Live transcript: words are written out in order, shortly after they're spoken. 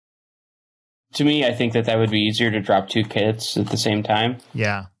To me, I think that would be easier to drop 2 kits at the same time.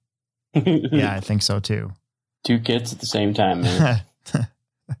 Yeah. Yeah, I think so too. 2 kits at the same time, man.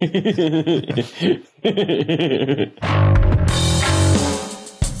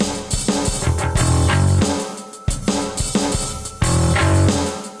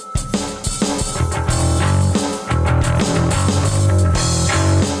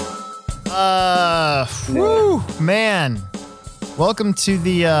 Woo, man. Welcome to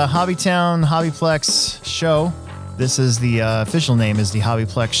the Hobbytown Hobbyplex show. This is the official name is the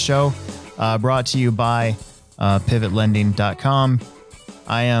Hobbyplex show, brought to you by pivotlending.com.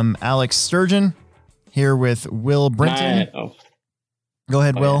 I am Alex Sturgeon here with Will Brenton. Go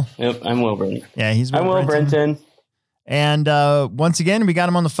ahead, Will. Yeah. Yep, I'm Will Brenton. Yeah, he's Will Will Brenton. And once again, we got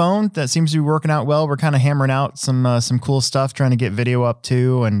him on the phone. That seems to be working out well. We're kind of hammering out some cool stuff, trying to get video up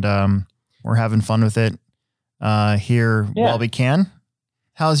too, and we're having fun with it here while we can.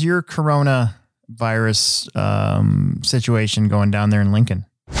 How's your coronavirus situation going down there in Lincoln?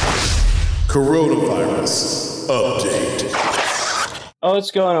 Coronavirus update. Oh,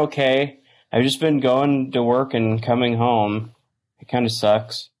 it's going okay. I've just been going to work and coming home. It kind of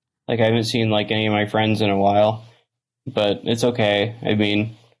sucks. Like, I haven't seen like any of my friends in a while, but it's okay. I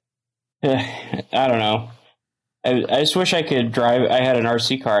mean, I don't know. I just wish I could drive. I had an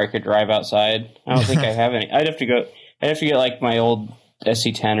RC car I could drive outside. I don't think I have any. I'd have to get like my old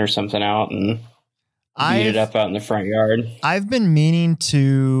SC10 or something out and beat it up out in the front yard. I've been meaning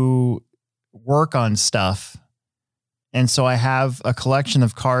to work on stuff. And so I have a collection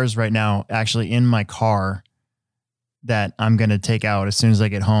of cars right now actually in my car that I'm going to take out as soon as I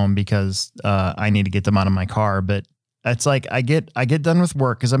get home because I need to get them out of my car. But it's like I get done with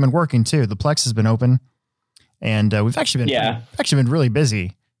work because I've been working too. The Plex has been open. And we've actually been really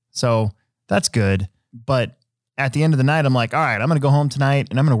busy. So that's good. But at the end of the night, I'm like, all right, I'm going to go home tonight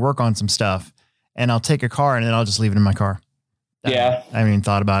and I'm going to work on some stuff. And I'll take a car and then I'll just leave it in my car. I haven't even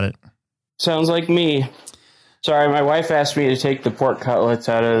thought about it. Sounds like me. Sorry, my wife asked me to take the pork cutlets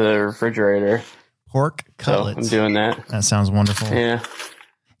out of the refrigerator. Pork cutlets? So I'm doing that. That sounds wonderful. Yeah.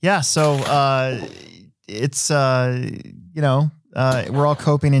 Yeah. So it's, we're all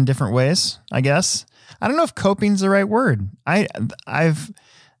coping in different ways, I guess. I don't know if coping's the right word.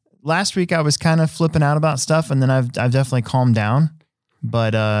 Last week I was kind of flipping out about stuff and then I've definitely calmed down,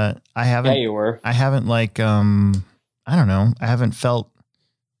 but I haven't. Yeah, you were. I haven't I don't know. I haven't felt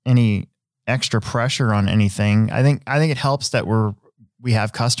any extra pressure on anything. I think it helps that we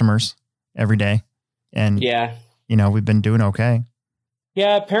have customers every day and we've been doing okay.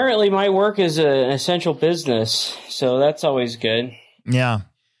 Yeah. Apparently my work is an essential business. So that's always good. Yeah.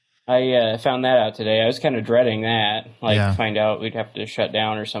 I found that out today. I was kind of dreading that, find out we'd have to shut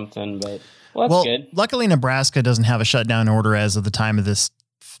down or something, but that's good. Luckily, Nebraska doesn't have a shutdown order as of the time of this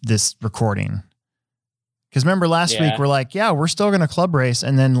recording. Because remember last week, we're like, yeah, we're still going to club race.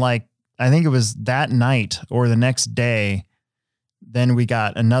 And then I think it was that night or the next day, then we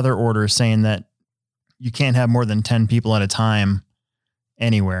got another order saying that you can't have more than 10 people at a time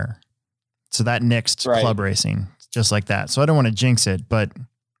anywhere. So that nixed club racing just like that. So I don't want to jinx it, but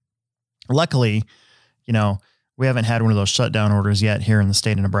luckily, we haven't had one of those shutdown orders yet here in the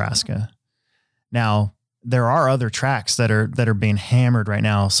state of Nebraska. Now, there are other tracks that are being hammered right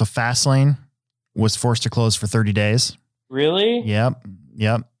now. So Fastlane was forced to close for 30 days. Really? Yep.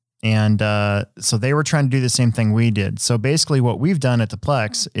 And so they were trying to do the same thing we did. So basically what we've done at the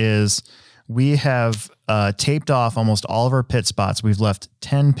Plex is we have taped off almost all of our pit spots. We've left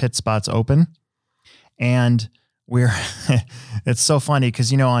 10 pit spots open. And it's so funny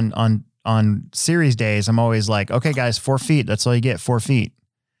because, on series days, I'm always like, okay, guys, 4 feet. That's all you get, 4 feet.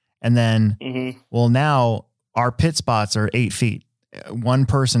 And then, well, now our pit spots are 8 feet, one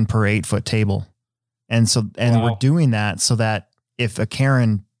person per 8-foot table. And so, we're doing that so that if a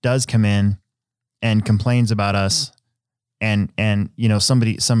Karen does come in and complains about us and,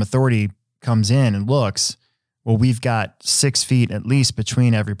 some authority comes in and looks, well, we've got 6 feet at least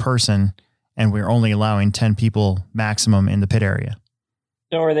between every person and we're only allowing 10 people maximum in the pit area.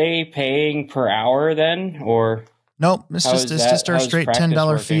 So are they paying per hour then, or? Nope, it's just our straight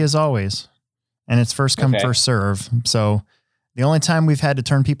 $10 fee as always, and it's first come first serve. So the only time we've had to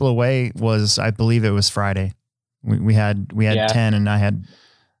turn people away was, I believe it was Friday. We had 10, and I had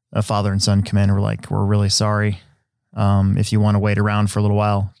a father and son come in and were like, "We're really sorry. If you want to wait around for a little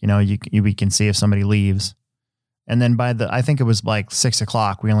while, we can see if somebody leaves." And then I think it was like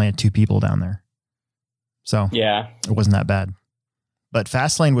 6:00, we only had 2 people down there. So it wasn't that bad. But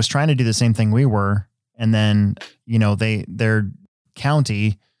Fastlane was trying to do the same thing we were. And then, their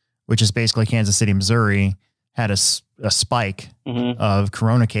county, which is basically Kansas City, Missouri, had a spike of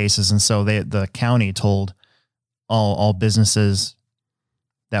corona cases. And so the county told all businesses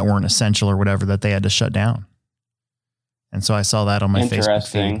that weren't essential or whatever that they had to shut down. And so I saw that on my Facebook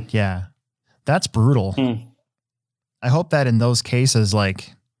feed. Yeah. That's brutal. I hope that in those cases,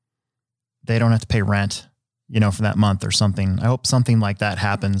 like, they don't have to pay rent, for that month or something. I hope something like that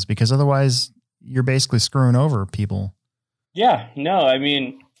happens, because otherwise you're basically screwing over people. Yeah. No, I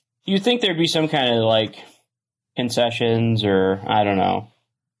mean, you'd think there'd be some kind of like concessions, or I don't know.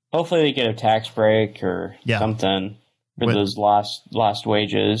 Hopefully they get a tax break or something for those lost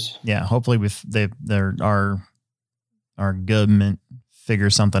wages. Yeah. Hopefully our government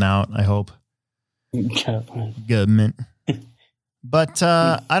figures something out. I hope. Government. But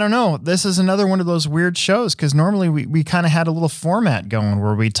I don't know. This is another one of those weird shows, because normally we kind of had a little format going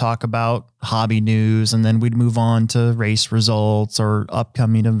where we talk about hobby news, and then we'd move on to race results or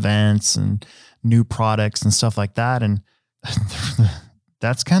upcoming events and new products and stuff like that. And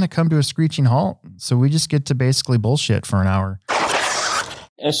that's kind of come to a screeching halt. So we just get to basically bullshit for an hour.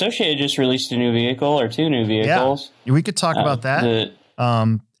 Associated just released a new vehicle, or 2 new vehicles. Yeah, we could talk about that.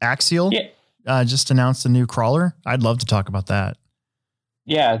 Axial just announced a new crawler. I'd love to talk about that.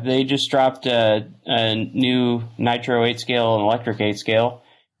 Yeah, they just dropped a new Nitro 8 scale and Electric 8 scale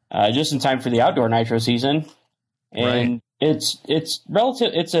just in time for the outdoor Nitro season. And it's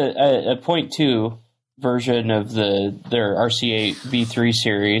relative. It's a 0.2 version of their RC8 V3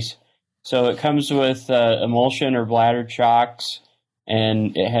 series. So it comes with emulsion or bladder shocks,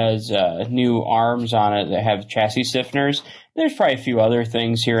 and it has new arms on it that have chassis stiffeners. There's probably a few other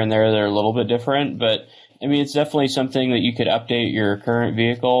things here and there that are a little bit different, but I mean, it's definitely something that you could update your current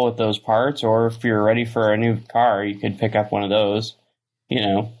vehicle with those parts, or if you're ready for a new car, you could pick up one of those.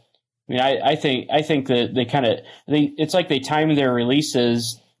 I mean, I think that it's like they time their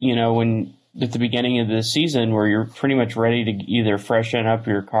releases, when at the beginning of the season, where you're pretty much ready to either freshen up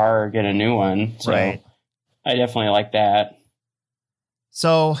your car or get a new one. So I definitely like that.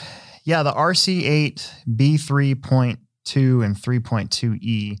 So, yeah, the RC8 B3.2 and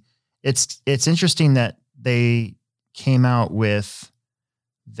 3.2E. It's interesting that they came out with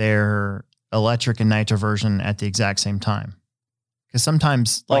their electric and nitro version at the exact same time. Because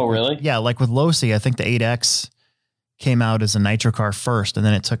sometimes, really? Yeah, like with Losi, I think the 8X came out as a nitro car first, and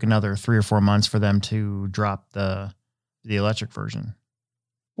then it took another 3 or 4 months for them to drop the electric version.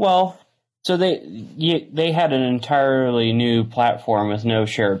 Well, so they had an entirely new platform with no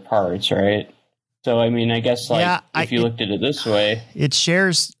shared parts, right? So, I mean, I guess if you looked at it this way, it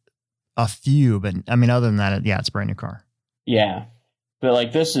shares a few, but I mean, other than that, it's a brand new car. Yeah.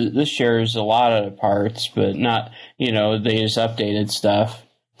 But this shares a lot of parts, but not, they just updated stuff.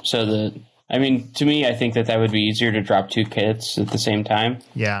 So to me, I think that would be easier to drop 2 kits at the same time.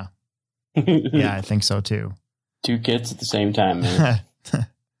 Yeah. Yeah, I think so too. 2 kits at the same time, man.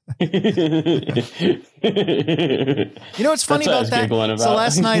 It's funny about that. So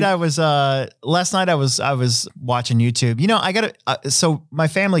last night I was watching YouTube. So my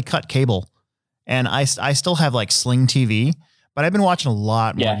family cut cable, and I still have Sling TV, but I've been watching a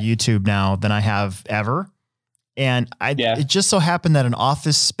lot more YouTube now than I have ever. And it just so happened that an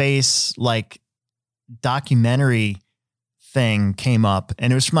Office Space documentary thing came up,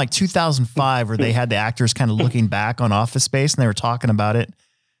 and it was from 2005, where they had the actors kind of looking back on Office Space, and they were talking about it.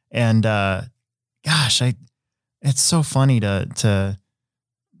 And, gosh, it's so funny to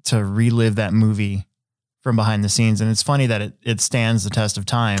relive that movie from behind the scenes. And it's funny that it stands the test of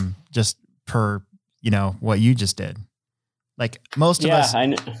time, just per, what you just did. Most of us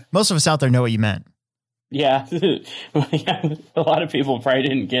out there know what you meant. Yeah. A lot of people probably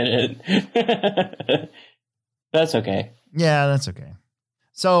didn't get it. That's okay. Yeah, that's okay.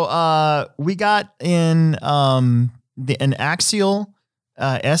 So, we got in, an Axial,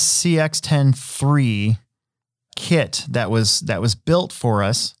 SCX-10-3 kit that was built for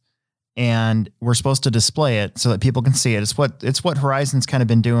us, and we're supposed to display it so that people can see it. It's what Horizon's kind of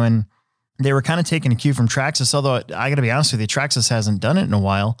been doing. They were kind of taking a cue from Traxxas, although I got to be honest with you, Traxxas hasn't done it in a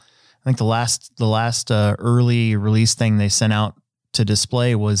while. I think the last early release thing they sent out to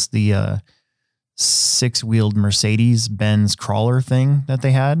display was the 6-wheeled Mercedes-Benz crawler thing that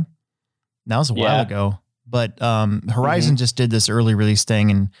they had. That was a while ago. But Horizon just did this early release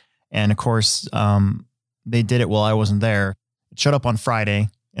thing, and of course they did it while I wasn't there. It showed up on Friday,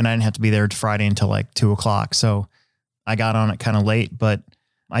 and I didn't have to be there Friday until 2:00. So I got on it kind of late, but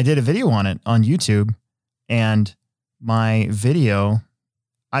I did a video on it on YouTube, and my video,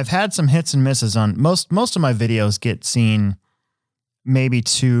 I've had some hits and misses on most of my videos get seen maybe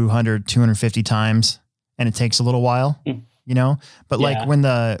 200, 250 times, and it takes a little while. you know, but like when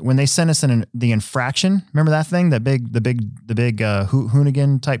they sent us in the infraction, remember that thing, the big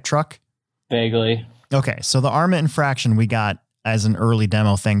Hoonigan type truck? Vaguely. Okay. So the Arma infraction we got as an early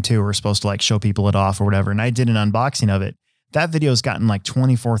demo thing too. We're supposed to like show people it off or whatever. And I did an unboxing of it. That video's gotten like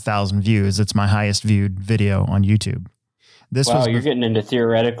 24,000 views. It's my highest viewed video on YouTube. You're getting into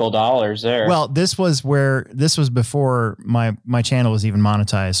theoretical dollars there. Well, this was before my channel was even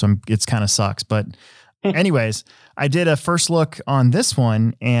monetized. So it's kind of sucks, but anyways, I did a first look on this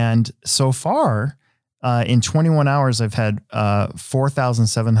one, and so far, in 21 hours, I've had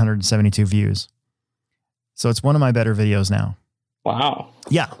 4,772 views. So it's one of my better videos now. Wow.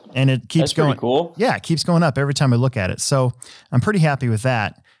 Yeah, and it keeps going. Pretty cool. Yeah, it keeps going up every time I look at it. So I'm pretty happy with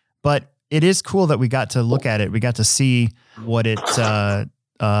that. But it is cool that we got to look at it. We got to see what it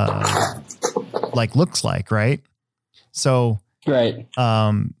like looks like, right? So right.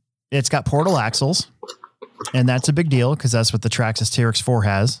 It's got portal axles. And that's a big deal because that's what the Traxxas TRX 4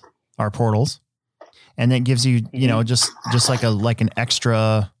 has, are portals. And then gives you, you know, just like an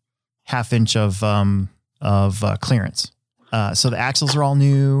extra half inch of clearance. So the axles are all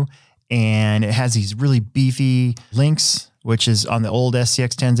new, and it has these really beefy links, which is on the old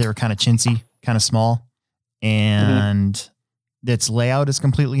SCX10s. They were kind of chintzy, kind of small, and its layout is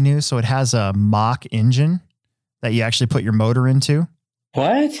completely new. So it has a mock engine that you actually put your motor into.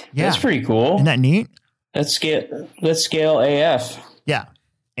 What? Yeah. That's pretty cool. Isn't that neat? Let's scale AF. Yeah.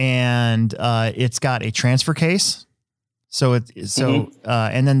 And it's got a transfer case. So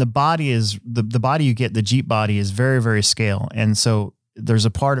and then the body is the body you get, the Jeep body is very, very scale. And so there's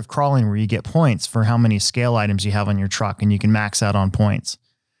a part of crawling where you get points for how many scale items you have on your truck, and you can max out on points.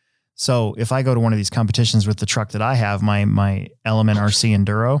 So if I go to one of these competitions with the truck that I have, my Element RC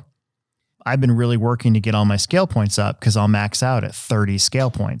Enduro, I've been really working to get all my scale points up because I'll max out at 30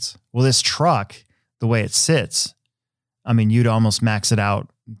 scale points. Well, this truck, the way it sits, I mean, you'd almost max it out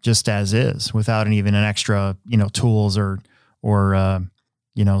just as is without even an extra, you know, tools or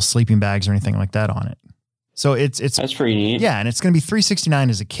you know, sleeping bags or anything like that on it. So that's pretty neat. Yeah. And it's going to be $369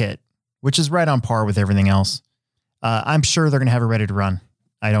 as a kit, which is right on par with everything else. I'm sure they're going to have it ready to run.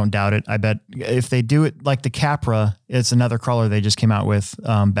 I don't doubt it. I bet if they do it like the Capra, it's another crawler they just came out with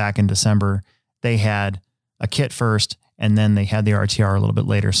back in December. They had a kit first, and then they had the RTR a little bit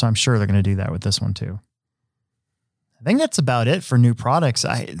later. So I'm sure they're going to do that with this one too. I think that's about it for new products.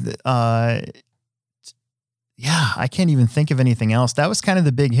 I can't even think of anything else. That was kind of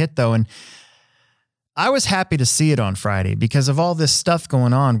the big hit though. And I was happy to see it on Friday because of all this stuff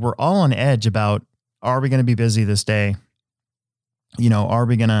going on. We're all on edge about, are we going to be busy this day? You know, are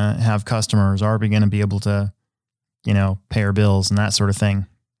we going to have customers? Are we going to be able to, you know, pay our bills and that sort of thing?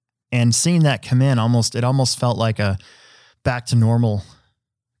 And seeing that come in it almost felt like a back to normal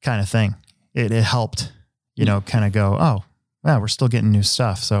kind of thing. It helped, you know, kind of go, oh, wow, we're still getting new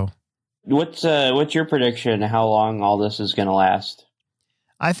stuff. So what's your prediction? How long all this is going to last?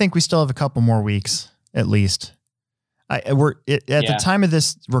 I think we still have a couple more weeks at least. The time of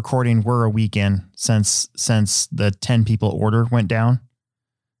this recording, we're a week in since the 10 people order went down,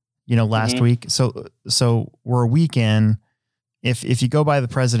 you know, last week. So we're a week in. If you go by the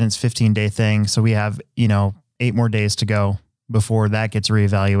president's 15-day thing, so we have, you know, 8 more days to go before that gets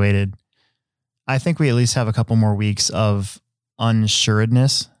reevaluated. I think we at least have a couple more weeks of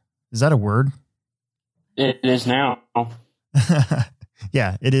unsuredness. Is that a word? It is now.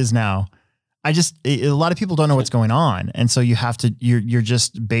 Yeah, it is now. A lot of people don't know what's going on. And so you're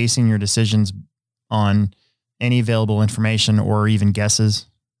just basing your decisions on any available information or even guesses.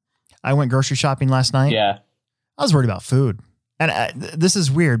 I went grocery shopping last night. Yeah. I was worried about food. And this is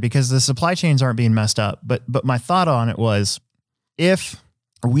weird because the supply chains aren't being messed up. But my thought on it was, if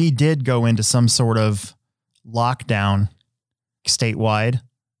we did go into some sort of lockdown statewide,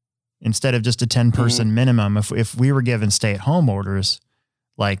 instead of just a 10-person minimum, if we were given stay-at-home orders,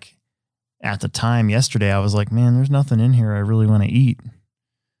 like at the time yesterday, I was like, man, there's nothing in here I really want to eat,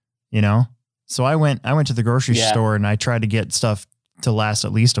 you know? So I went to the grocery store and I tried to get stuff to last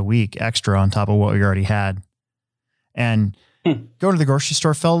at least a week extra on top of what we already had. And going to the grocery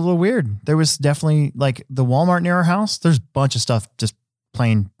store felt a little weird. There was definitely, like, the Walmart near our house, there's a bunch of stuff just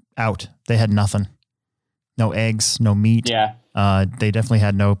plain out. They had nothing. No eggs, no meat. Yeah. They definitely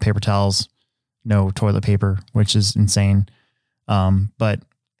had no paper towels, no toilet paper, which is insane. But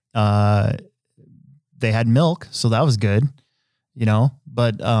they had milk, so that was good, you know,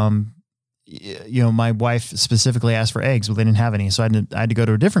 but, you know, my wife specifically asked for eggs. Well, they didn't have any. So I had to go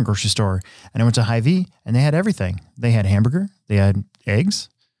to a different grocery store, and I went to Hy-Vee and they had everything. They had hamburger, they had eggs.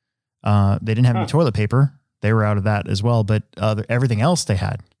 They didn't have any toilet paper. They were out of that as well, but everything else they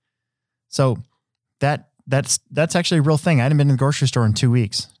had. So that That's actually a real thing. I hadn't been in the grocery store in 2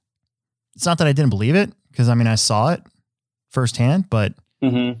 weeks. It's not that I didn't believe it, because I mean, I saw it firsthand, but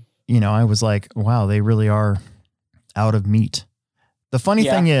I was like, wow, they really are out of meat. The funny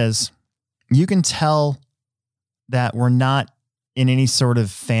thing is, you can tell that we're not in any sort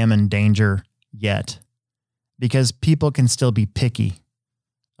of famine danger yet, because people can still be picky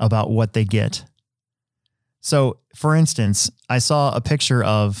about what they get. So, for instance, I saw a picture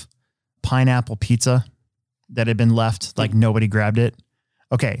of pineapple pizza that had been left, like nobody grabbed it.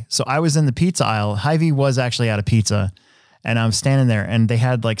 Okay, so I was in the pizza aisle. Hy-Vee was actually out of pizza, and I'm standing there, and they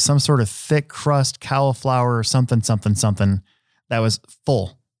had like some sort of thick crust cauliflower or something that was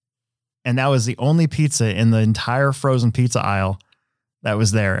full. And that was the only pizza in the entire frozen pizza aisle that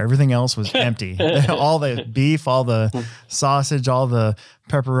was there. Everything else was empty. All the beef, all the sausage, all the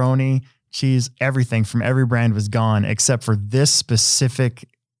pepperoni, cheese, everything from every brand was gone except for this specific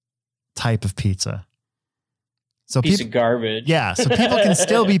type of pizza. So piece of garbage. Yeah. So people can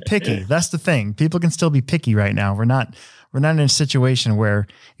still be picky. That's the thing. People can still be picky right now. We're not in a situation where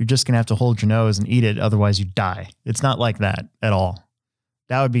you're just going to have to hold your nose and eat it. Otherwise you die. It's not like that at all.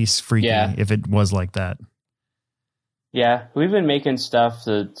 That would be freaky if it was like that. Yeah. We've been making stuff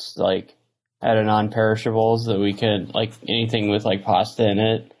that's like out of non-perishables that we could, like anything with like pasta in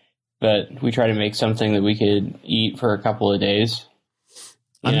it, but we try to make something that we could eat for a couple of days.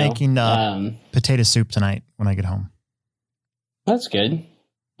 I'm making potato soup tonight when I get home. That's good.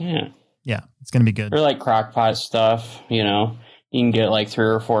 Yeah. Yeah, it's going to be good. Or like crock pot stuff, you can get like 3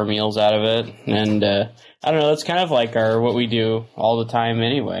 or 4 meals out of it. And I don't know, that's kind of like what we do all the time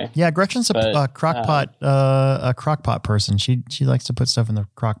anyway. Yeah, Gretchen's a crock pot person. She likes to put stuff in the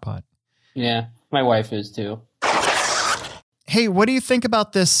crock pot. Yeah, my wife is too. Hey, what do you think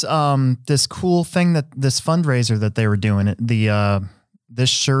about this this cool thing, this fundraiser that they were doing? This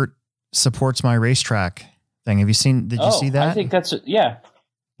shirt supports my racetrack thing. Have you seen? Did you see that? I think that's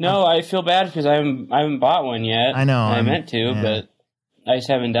No, I feel bad because I haven't bought one yet. I know. I meant to, but I just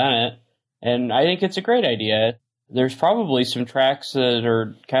haven't done it. And I think it's a great idea. There's probably some tracks that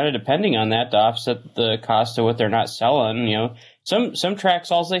are kind of depending on that to offset the cost of what they're not selling. Some tracks,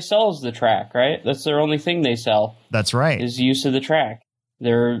 all they sell is the track, right? That's their only thing they sell. That's right. Is use of the track.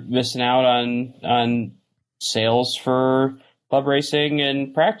 They're missing out on sales for club racing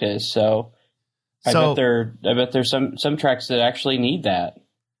and practice. So I bet there's some tracks that actually need that.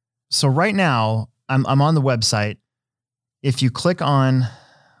 So right now I'm on the website. If you click on,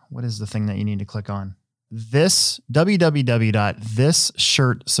 what is the thing that you need to click on? This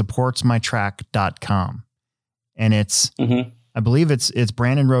www.thisshirtsupportsmytrack.com. And it's, I believe it's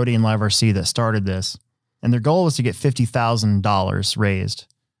Brandon Rohde and Live RC that started this. And their goal was to get $50,000 raised.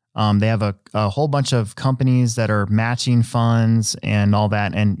 They have a whole bunch of companies that are matching funds and all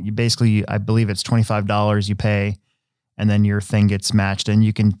that. And you basically, I believe it's $25 you pay, and then your thing gets matched. And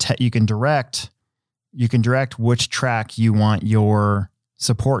you can direct which track you want your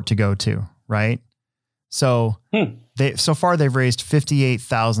support to go to, right? So so far they've raised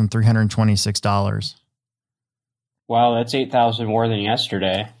 $58,326. Wow, that's $8,000 more than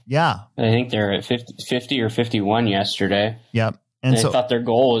yesterday. Yeah, I think they're at 50 or 51 yesterday. Yep. And I thought their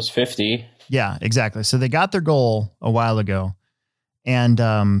goal was 50. Yeah, exactly. So they got their goal a while ago. And,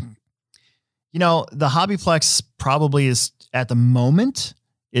 the Hobbyplex probably is at the moment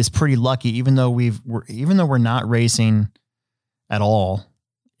is pretty lucky, even though we're not racing at all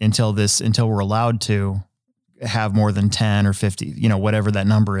until we're allowed to have more than 10 or 50, whatever that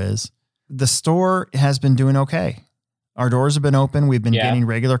number is. The store has been doing okay. Our doors have been open. We've been getting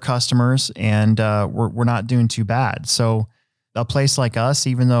regular customers, and we're not doing too bad. So a place like us,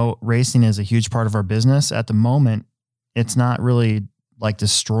 even though racing is a huge part of our business at the moment, it's not really like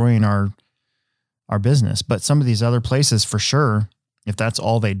destroying our business. But some of these other places, for sure, if that's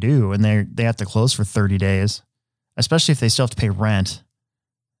all they do and they have to close for 30 days, especially if they still have to pay rent.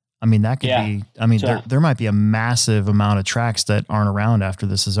 I mean, that could be, there might be a massive amount of tracks that aren't around after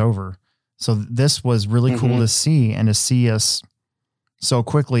this is over. So this was really cool to see, and to see us so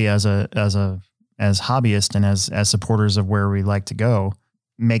quickly as hobbyists and as supporters of where we like to go,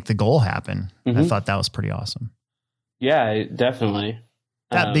 make the goal happen. I thought that was pretty awesome. Yeah, definitely.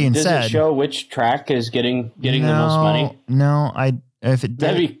 That being said, does it show which track is getting the most money? No, if it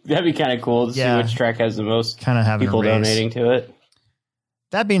did, that'd be kind of cool to see which track has the most kind of people donating to it.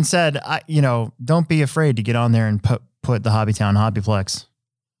 That being said, don't be afraid to get on there and put the Hobbytown Hobbyplex,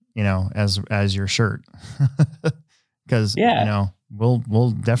 as your shirt, because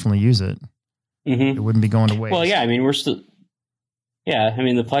we'll definitely use it. It wouldn't be going to waste. Well, yeah, I mean, we're still. Yeah, I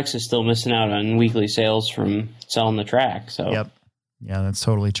mean, the Plex is still missing out on weekly sales from selling the track. So yep, yeah, that's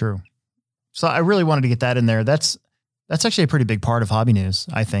totally true. So I really wanted to get that in there. That's actually a pretty big part of hobby news,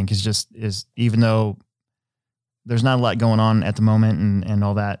 I think, is even though there's not a lot going on at the moment and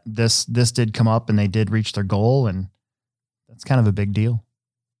all that, this did come up and they did reach their goal, and that's kind of a big deal.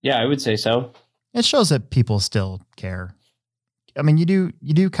 Yeah, I would say so. It shows that people still care. I mean, you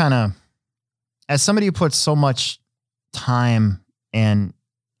do kind of, as somebody who puts so much time and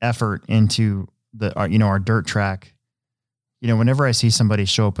effort into our dirt track, whenever I see somebody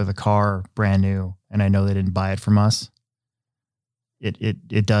show up with a car brand new and I know they didn't buy it from us,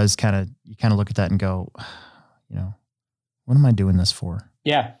 it does you kind of look at that and go, what am I doing this for?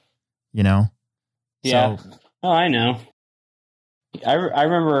 Yeah. Yeah. So, oh, I know. I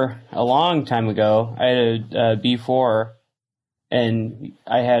remember a long time ago, I had a B4 and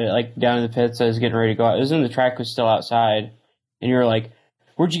I had it like down in the pits. I was getting ready to go out. It was in the track was still outside. And you were like,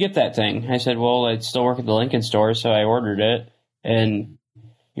 where'd you get that thing? I said, well, I still work at the Lincoln store, so I ordered it. And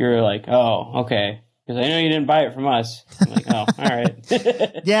you're like, oh, okay. Because I know you didn't buy it from us. I'm like, oh, all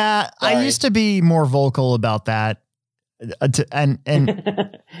right. Yeah, I used to be more vocal about that. And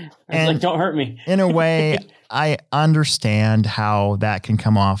like, don't hurt me. In a way, I understand how that can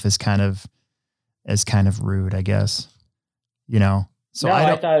come off as kind of rude, I guess. So no,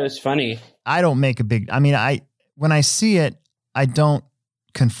 I thought it was funny. I don't make a big, when I see it, I don't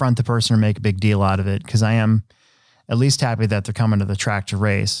confront the person or make a big deal out of it, because I am at least happy that they're coming to the track to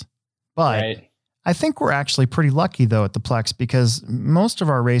race. But right. I think we're actually pretty lucky though at the Plex, because most of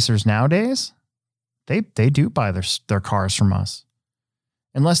our racers nowadays, they do buy their cars from us,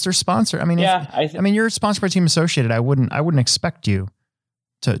 unless they're sponsored. I mean, you're sponsored by Team Associated. I wouldn't expect you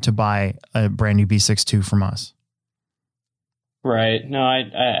to buy a brand new B62 from us. Right. No, I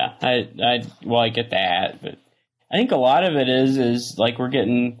get that, but I think a lot of it is like we're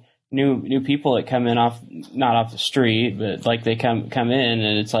getting new people that come in not off the street, but like they come in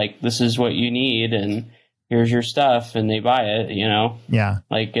and it's like, this is what you need and here's your stuff, and they buy it, Yeah.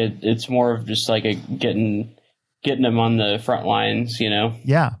 Like it's more of just like getting them on the front lines,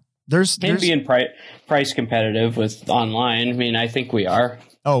 Yeah. There's being price competitive with online. I mean, I think we are.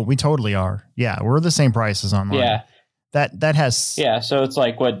 Oh, we totally are. Yeah. We're the same price as online. Yeah. That has. Yeah. So it's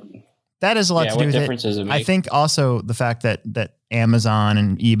like that has a lot to do with it. I think also the fact that Amazon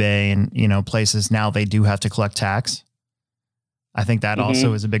and eBay and, places now, they do have to collect tax. I think that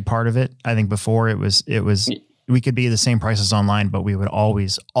also is a big part of it. I think before it was, we could be the same price as online, but we would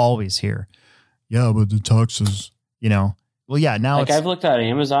always hear, yeah, but the taxes, well, yeah, now like I've looked at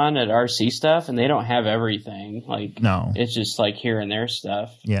Amazon at RC stuff and they don't have everything. Like, no, it's just like here and there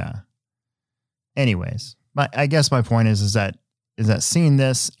stuff. Yeah. Anyways, I guess my point is that seeing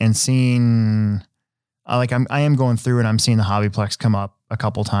this and seeing, I am going through and I'm seeing the Hobbyplex come up a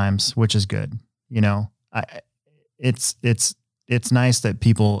couple times, which is good. It's nice that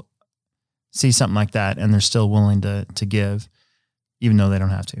people see something like that and they're still willing to give, even though they don't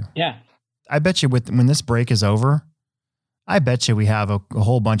have to. Yeah. I bet you when this break is over, I bet you we have a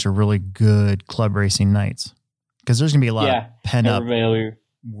whole bunch of really good club racing nights, because there's going to be a lot of pent up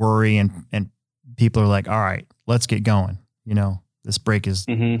worry and people are like, all right, let's get going. This break is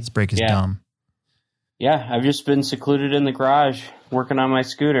dumb. Yeah. I've just been secluded in the garage working on my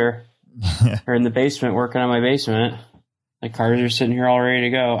scooter or in the basement working on my basement. The cars are sitting here all ready to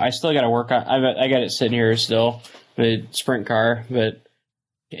go. I still got to work on. I got it sitting here still, the sprint car. But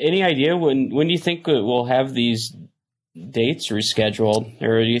any idea when do you think we'll have these dates rescheduled,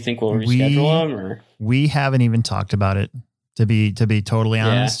 or do you think we'll reschedule them? Or we haven't even talked about it. To be totally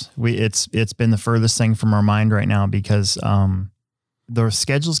honest, it's been the furthest thing from our mind right now, because the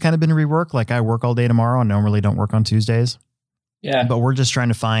schedule's kind of been reworked. Like, I work all day tomorrow and normally don't work on Tuesdays. Yeah, but we're just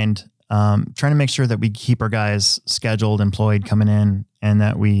trying to make sure that we keep our guys scheduled, employed, coming in, and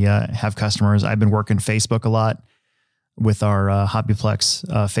that we have customers. I've been working Facebook a lot with our Hobbyplex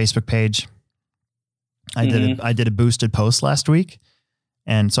Facebook page. I did a boosted post last week,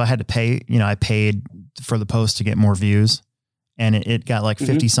 and so I had to pay. I paid for the post to get more views, and it got like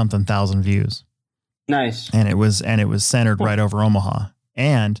 50 something thousand views. Nice. And it was centered right over Omaha,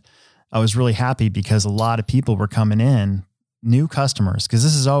 and I was really happy because a lot of people were coming in. New customers, because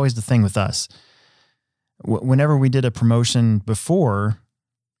this is always the thing with us. Whenever we did a promotion before,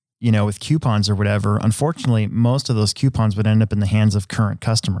 with coupons or whatever, unfortunately, most of those coupons would end up in the hands of current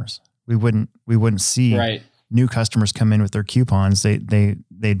customers. We wouldn't see new customers come in with their coupons.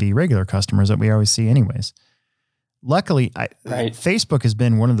 They'd be regular customers that we always see anyways. Luckily, Facebook has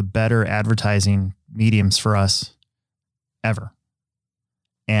been one of the better advertising mediums for us ever.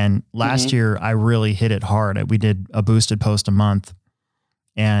 And last year I really hit it hard. We did a boosted post a month,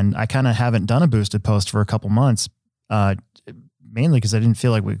 and I kind of haven't done a boosted post for a couple months, mainly because I didn't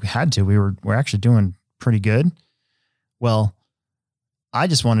feel like we had to. We're actually doing pretty good. Well, I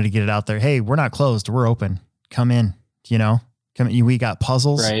just wanted to get it out there. Hey, we're not closed. We're open. Come in, come in. We got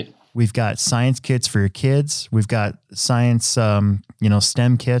puzzles. Right. We've got science kits for your kids. We've got science,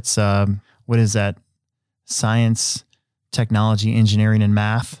 STEM kits. What is that? Science, technology, engineering, and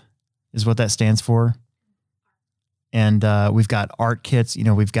math is what that stands for. And we've got art kits.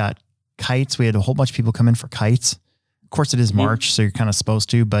 We've got kites. We had a whole bunch of people come in for kites. Of course, it is March, so you're kind of supposed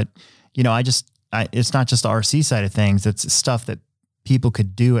to. But, it's not just the RC side of things. It's stuff that people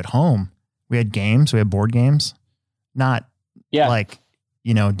could do at home. We had games. We had board games. Not like,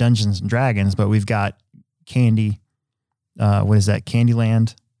 Dungeons and Dragons, but we've got candy. What is that?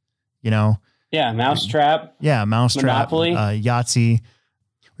 Candyland, Yeah, Mousetrap. Yeah, Mousetrap. Monopoly. Yahtzee.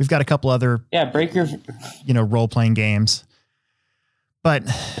 We've got a couple other, break your, role-playing games. But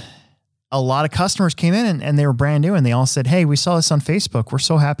a lot of customers came in and they were brand new and they all said, hey, we saw this on Facebook. We're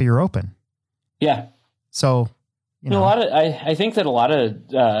so happy you're open. Yeah. So, I think that a lot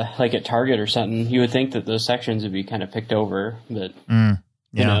of, like at Target or something, you would think that those sections would be kind of picked over, but who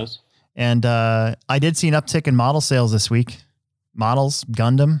knows? And I did see an uptick in model sales this week. Models,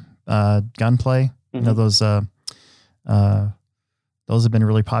 Gundam, Gunplay, those have been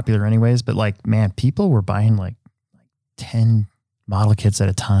really popular anyways. But like, man, people were buying like 10 model kits at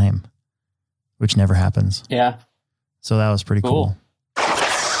a time, which never happens. Yeah. So that was pretty cool.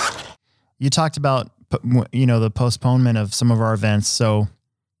 You talked about, the postponement of some of our events. So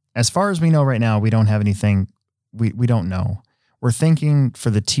as far as we know right now, we don't have anything. We don't know. We're thinking for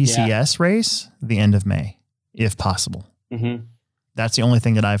the TCS race, the end of May, if possible. Mm-hmm. That's the only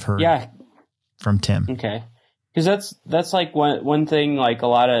thing that I've heard from Tim. Okay. Because that's like one thing, like a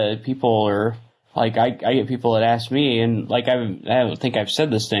lot of people are like, I get people that ask me, and like, I don't think I've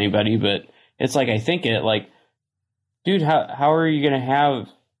said this to anybody, but it's like, I think it like, dude, how are you going to have,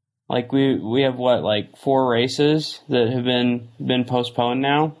 like, we have what, like 4 races that have been postponed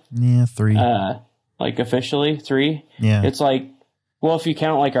now? Yeah, 3. Like officially 3. Yeah. It's like, well, if you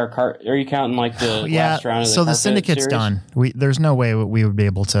count like our cart, are you counting like the last round of the so the syndicate's series? Done. There's no way we would be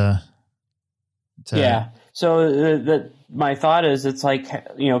able to. Yeah. So my thought is, it's like,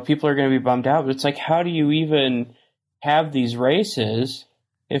 people are going to be bummed out, but it's like, how do you even have these races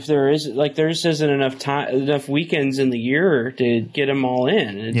if there just isn't enough weekends in the year to get them all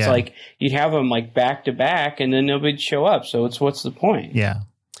in? And it's like, you'd have them like back to back and then nobody'd show up. So what's the point? Yeah.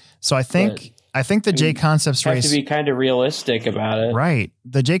 So I think the J Concepts race have to be kind of realistic about it. Right.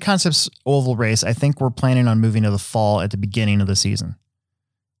 The J Concepts oval race, I think we're planning on moving to the fall at the beginning of the season.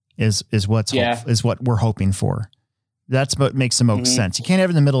 Is what we're hoping for. That's what makes the most sense. You can't have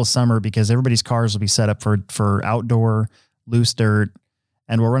it in the middle of summer because everybody's cars will be set up for outdoor loose dirt,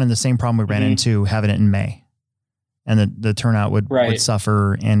 and we're running the same problem we ran into having it in May, and the turnout would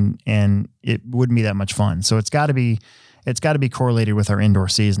suffer, and it wouldn't be that much fun. So it's got to be correlated with our indoor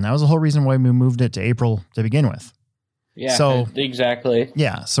season. That was the whole reason why we moved it to April to begin with. Yeah. So exactly.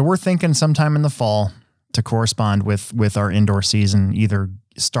 Yeah. So we're thinking sometime in the fall to correspond with our indoor season, either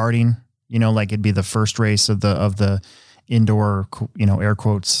starting, like it'd be the first race of the indoor, air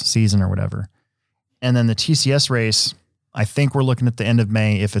quotes season or whatever. And then the TCS race, I think we're looking at the end of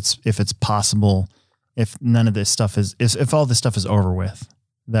May if it's possible, if none of this stuff if all this stuff is over with.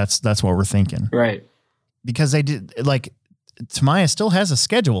 That's what we're thinking. Right. Because they did, like, Tamaya still has a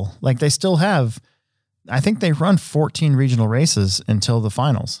schedule. Like, they still have, I think they run 14 regional races until the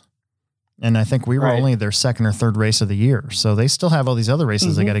finals. And I think we were only their second or third race of the year. So they still have all these other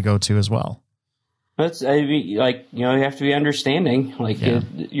races they got to go to as well. That's you have to be understanding. Like,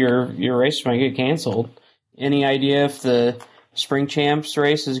 your race might get canceled. Any idea if the Spring Champs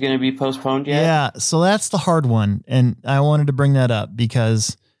race is going to be postponed yet? Yeah, so that's the hard one. And I wanted to bring that up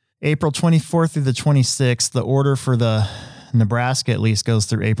because April 24th through the 26th, the order for the Nebraska at least goes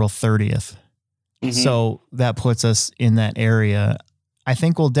through April 30th. So that puts us in that area. I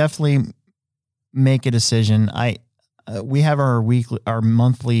think we'll definitely make a decision. We have our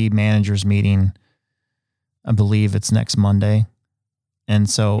monthly managers meeting. I believe it's next Monday. And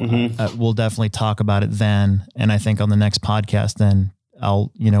so we'll definitely talk about it then. And I think on the next podcast, then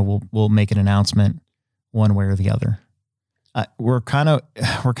we'll make an announcement one way or the other. We're kind of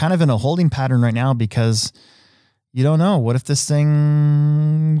in a holding pattern right now because you don't know what if this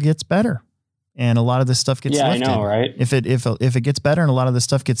thing gets better and a lot of this stuff gets lifted. I know, right? If it gets better and a lot of this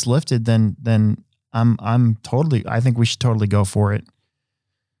stuff gets lifted, then I think we should totally go for it.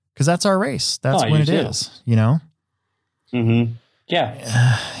 Cause that's our race. That's when it is, Mm-hmm.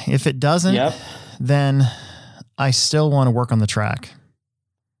 Yeah. If it doesn't, then I still want to work on the track.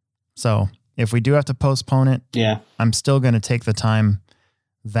 So if we do have to postpone it, I'm still going to take the time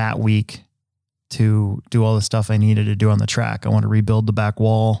that week to do all the stuff I needed to do on the track. I want to rebuild the back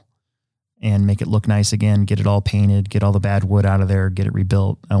wall and make it look nice again, get it all painted, get all the bad wood out of there, get it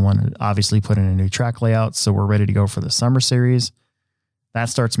rebuilt. I want to obviously put in a new track layout, so we're ready to go for the summer series. That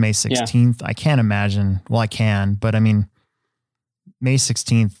starts May 16th. I can't imagine. Well, I can, but I mean, May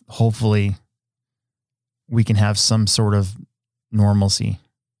 16th, hopefully we can have some sort of normalcy.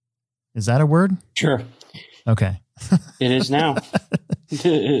 Is that a word? Sure. Okay. It is now.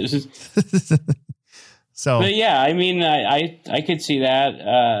 So, but yeah, I mean, I could see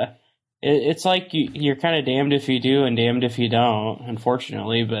that. It's like you're kind of damned if you do and damned if you don't,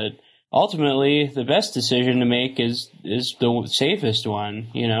 unfortunately. But ultimately, the best decision to make is the safest one,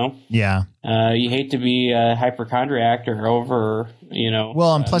 you know? Yeah. You hate to be a hypochondriac or over, you know.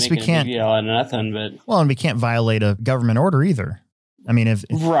 Well, and plus we can't. Out of nothing, but. Well, and we can't violate a government order either. I mean, if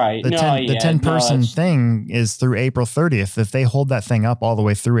right. the 10 person thing is through April 30th, if they hold that thing up all the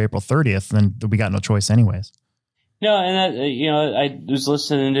way through April 30th, then we got no choice anyways. No, and that, you know, I was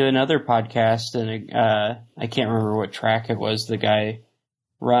listening to another podcast, and I can't remember what track it was the guy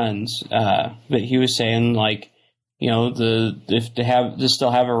runs, but he was saying, like, you know, to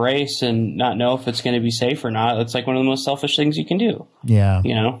still have a race and not know if it's going to be safe or not, that's like one of the most selfish things you can do. Yeah,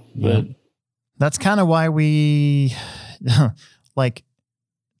 you know, but that's kind of why we like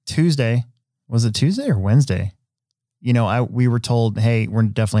Tuesday. Was it Tuesday or Wednesday? You know, we were told, hey, we're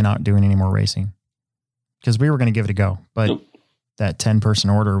definitely not doing any more racing. Because we were going to give it a go, but that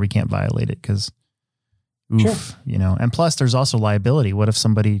 10-person order, we can't violate it because, you know, and plus there's also liability. What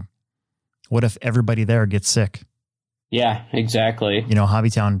if everybody there gets sick? Yeah, exactly. You know,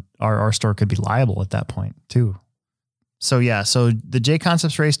 Hobbytown, our store could be liable at that point too. So yeah, so the J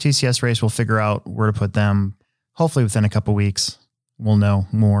Concepts race, TCS race, we'll figure out where to put them. Hopefully within a couple weeks, we'll know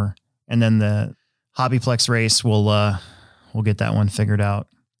more. And then the Hobbyplex race, we'll get that one figured out.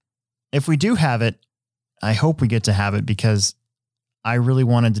 If we do have it, I hope we get to have it because I really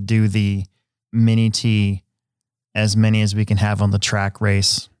wanted to do the mini T as many as we can have on the track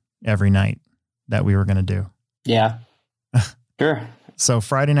race every night that we were going to do. Yeah. Sure. So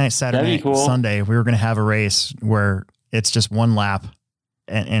Friday night, Saturday, cool. Sunday, we were going to have a race where it's just one lap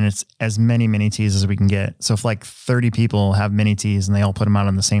and it's as many mini Ts as we can get. So if like 30 people have mini Ts and they all put them out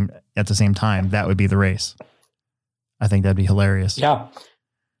at the same time, that would be the race. I think that'd be hilarious. Yeah.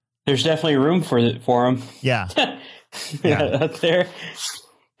 There's definitely room for them. Yeah. Out there.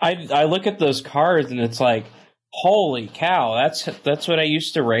 I look at those cars and it's like, holy cow, that's what I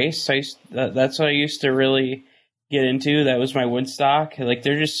used to race. That's what I used to really get into. That was my Woodstock. Like,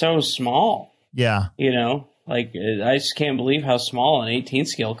 they're just so small. Yeah. You know, like, I just can't believe how small an 18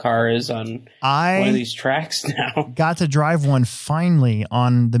 scale car is on one of these tracks now. Got to drive one finally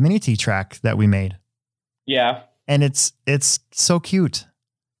on the Mini T track that we made. Yeah. And it's so cute.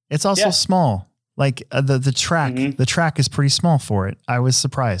 It's also small. Like the track, the track is pretty small for it. I was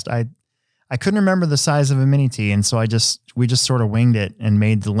surprised. I couldn't remember the size of a Mini T, and so we just sort of winged it and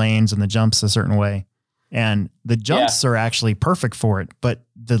made the lanes and the jumps a certain way. And the jumps are actually perfect for it, but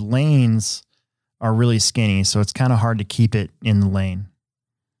the lanes are really skinny, so it's kind of hard to keep it in the lane.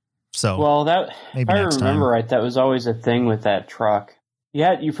 So if I remember right, that was always a thing with that truck.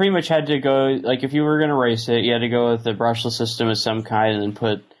 You pretty much had to go, like, if you were going to race it, you had to go with the brushless system of some kind and then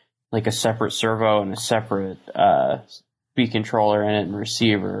put like a separate servo and a separate speed controller in it and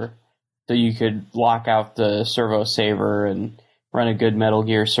receiver, so you could lock out the servo saver and run a good Metal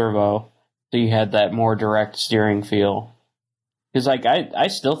Gear servo, so you had that more direct steering feel. Because like I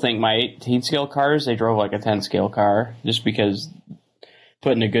still think my 18 scale cars, they drove like a 10 scale car, just because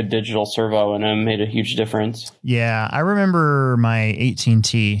putting a good digital servo in them made a huge difference. Yeah, I remember my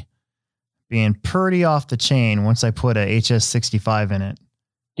 18T being pretty off the chain once I put a HS65 in it.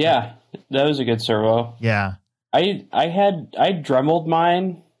 Yeah, that was a good servo. Yeah. I Dremeled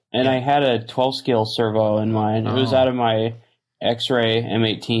mine, and I had a 12 scale servo in mine. It was out of my X-Ray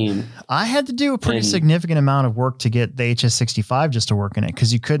M18. I had to do a pretty significant amount of work to get the HS65 just to work in it,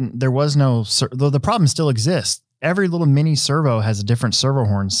 because there was no, though the problem still exists. Every little mini servo has a different servo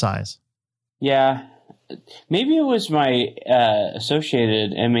horn size. Yeah. Maybe it was my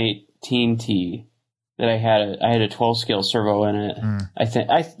associated M18T. That I had a 12 scale servo in it. I think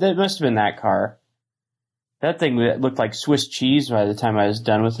that must have been that car. That thing looked like Swiss cheese by the time I was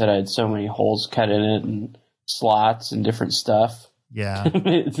done with it. I had so many holes cut in it and slots and different stuff. Yeah.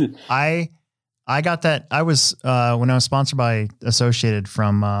 I got that. I was when I was sponsored by Associated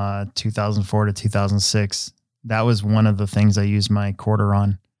from 2004 to 2006. That was one of the things I used my quarter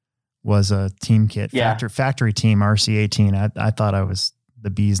on, was a team kit. Factory team RC18. I thought I was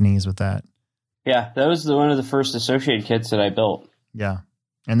the bee's knees with that. Yeah, that was one of the first associated kits that I built. Yeah.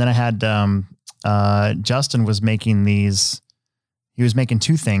 And then I had Justin was making these. He was making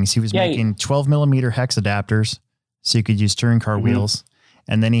two things. He was making 12 millimeter hex adapters so you could use touring car wheels.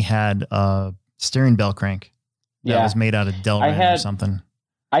 And then he had a steering bell crank that was made out of Delrin or something.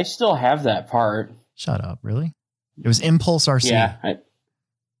 I still have that part. Shut up. Really? It was Impulse RC.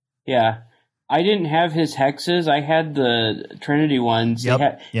 Yeah. I didn't have his hexes. I had the Trinity ones.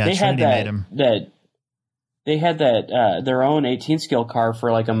 Yep. Trinity made them. They had that their own 18 scale car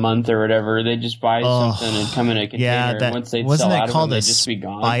for like a month or whatever. They just buy something and come in a container. Yeah, and once they sell out of them, they'd just be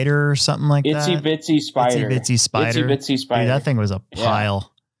gone. Spider or something like that. Itsy Bitsy Spider. Itsy Bitsy Spider. Dude, that thing was a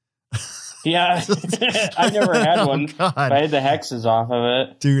pile. Yeah, I never had one. God. I had the hexes off of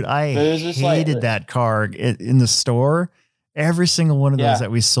it. Dude, I hated that car in the store. Every single one of those that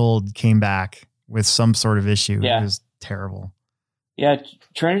we sold came back with some sort of issue. Yeah. It was terrible. Yeah,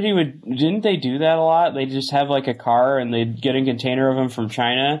 Trinity didn't they do that a lot? They just have like a car and they'd get a container of them from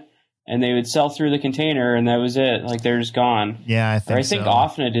China and they would sell through the container and that was it. Like they're just gone. Yeah, I think so.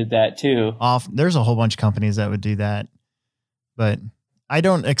 OFNA did that too. There's a whole bunch of companies that would do that, but I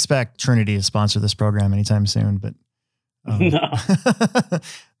don't expect Trinity to sponsor this program anytime soon, but no.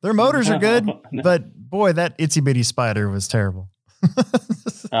 Their motors are good, but boy, that Itsy Bitty Spider was terrible.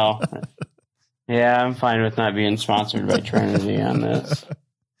 Oh, yeah, I'm fine with not being sponsored by Trinity on this.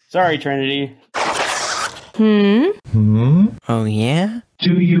 Sorry, Trinity. Oh, yeah?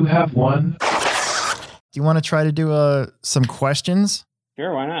 Do you have one? Do you want to try to do some questions?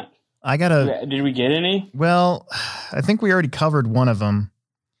 Sure, why not? Did we get any? Well, I think we already covered one of them.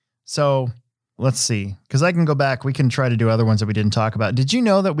 So let's see, because I can go back. We can try to do other ones that we didn't talk about. Did you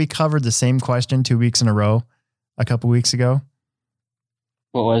know that we covered the same question 2 weeks in a row a couple weeks ago?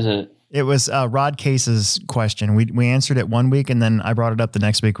 What was it? It was Rod Case's question. We answered it 1 week, and then I brought it up the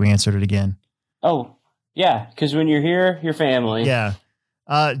next week. We answered it again. Oh, yeah, because when you're here, you're family. Yeah.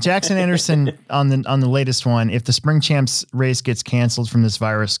 Jackson Anderson on the latest one. If the Spring Champs race gets canceled from this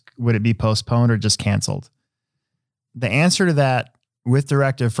virus, would it be postponed or just canceled? The answer to that, with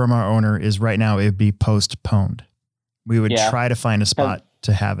directive from our owner, is right now it would be postponed. We would try to find a spot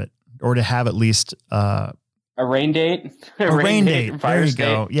to have it, or to have at least a rain date. A rain date. There you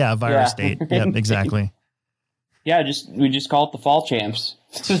go. Yeah, virus date. Yep, exactly. Yeah, we just call it the Fall Champs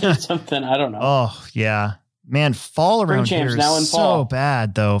or something. I don't know. Oh yeah, man, fall around here is so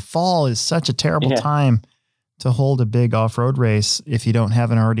bad though. Fall is such a terrible time to hold a big off-road race if you don't have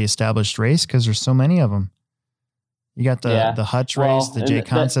an already established race, because there's so many of them. You got the Hutch race, the J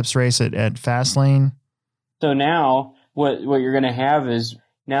Concepts race at Fastlane. So now what you're going to have is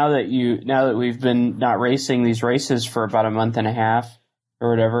now that we've been not racing these races for about a month and a half or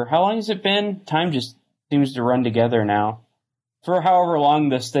whatever. How long has it been? Time just seems to run together now. For however long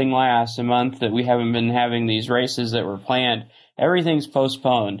this thing lasts, a month that we haven't been having these races that were planned, everything's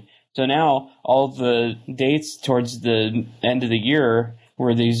postponed. So now all the dates towards the end of the year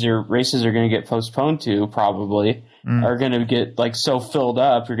where these races are going to get postponed to probably are going to get like so filled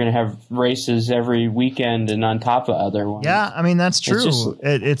up. You're going to have races every weekend and on top of other ones. Yeah, I mean, that's true.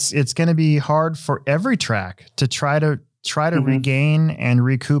 It's going to be hard for every track to try to regain and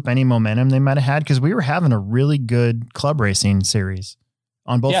recoup any momentum they might have had, because we were having a really good club racing series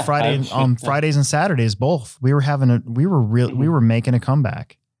on both Fridays and Saturdays. Both we were making a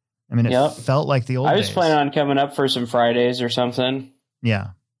comeback. I mean, it felt like the old days. I was planning on coming up for some Fridays or something.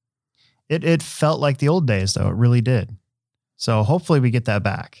 Yeah. It felt like the old days, though. It really did. So hopefully we get that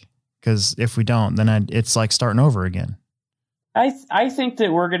back, because if we don't, then it's like starting over again. I think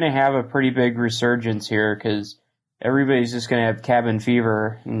that we're going to have a pretty big resurgence here, because everybody's just going to have cabin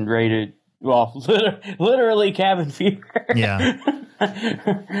fever and ready to, well, literally cabin fever. Yeah.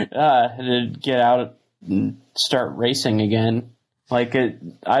 To get out and start racing again. Like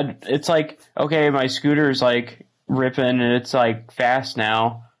it's like, okay, my scooter's like ripping and it's like fast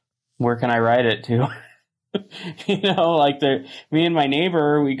now. Where can I ride it to? Like me and my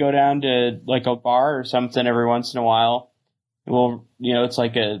neighbor, we go down to like a bar or something every once in a while. Well, it's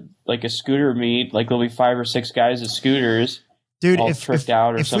like a scooter meet. Like there'll be 5 or 6 guys with scooters. Dude, all tricked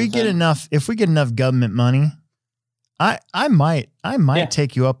out or something. If we get enough government money, I might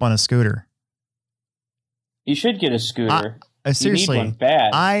take you up on a scooter. You should get a scooter. Seriously, you need one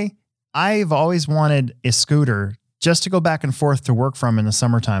bad. I've always wanted a scooter just to go back and forth to work from in the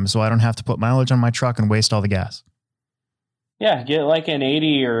summertime, so I don't have to put mileage on my truck and waste all the gas. Yeah, get like an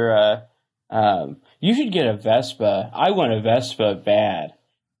 80 or you should get a Vespa. I want a Vespa bad.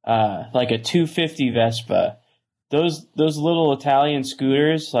 Like a 250 Vespa. Those little Italian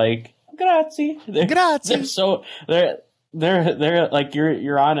scooters, like grazie. They're They're like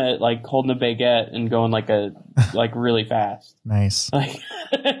you're on it like holding a baguette and going like really fast. Nice. Like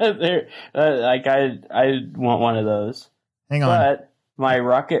they're like I want one of those. Hang on. But my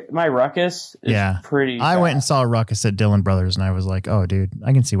ruckus is pretty I fast. went and saw a ruckus at Dillon Brothers and I was like, oh dude,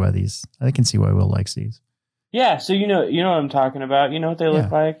 I can see why Will likes these. Yeah, so you know what I'm talking about. You know what they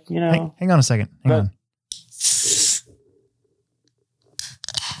look like, you know. Hang on a second. Hang on.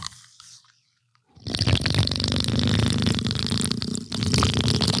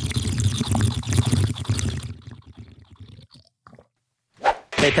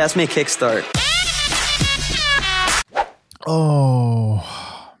 Hey, pass me a kickstart. Oh.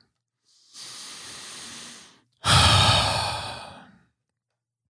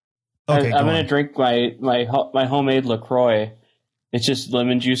 Okay, I'm gonna drink my homemade LaCroix. It's just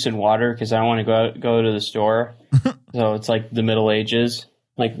lemon juice and water because I don't want to go to the store. So it's like the Middle Ages.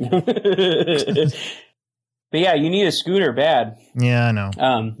 Like, but yeah, you need a scooter bad. Yeah, I know.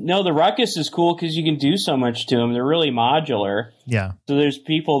 No, the Ruckus is cool because you can do so much to them. They're really modular. Yeah. So there's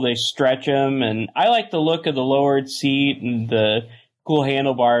people, they stretch them, and I like the look of the lowered seat and the cool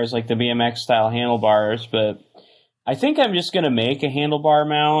handlebars, like the BMX style handlebars. But I think I'm just gonna make a handlebar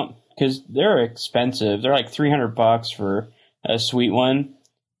mount because they're expensive. They're like $300 for a sweet one,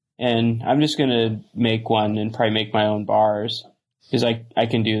 and I'm just gonna make one and probably make my own bars because I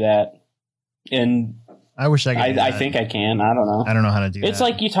can do that. And I wish I could. I think I can. I don't know. I don't know how to do that. It's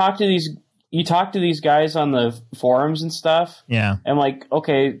like you talk to these guys on the forums and stuff. Yeah. And like,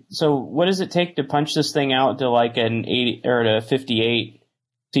 okay, so what does it take to punch this thing out to like an 80 or to 58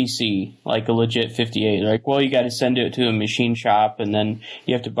 cc, like a legit 58? They're like, well, you got to send it to a machine shop, and then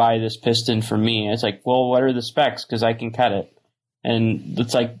you have to buy this piston from me. And it's like, well, what are the specs? Because I can cut it. And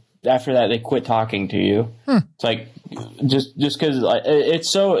it's like after that they quit talking to you. It's like just because it's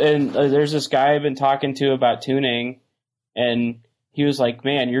so. And there's this guy I've been talking to about tuning, and he was like,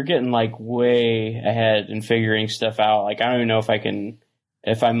 man, you're getting like way ahead and figuring stuff out. Like, I don't even know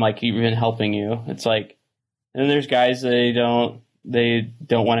if I'm like even helping you. It's like, and there's guys that they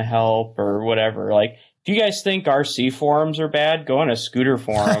don't want to help or whatever. Like, if you guys think RC forums are bad, go on a scooter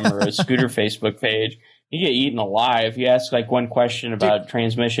forum or a scooter Facebook page. You get eaten alive. You ask like one question about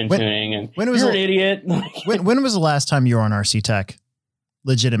transmission tuning, and you're an idiot. when was the last time you were on RC Tech?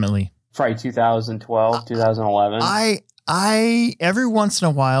 Legitimately. Probably 2012, 2011. I every once in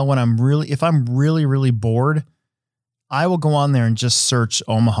a while if I'm really bored, I will go on there and just search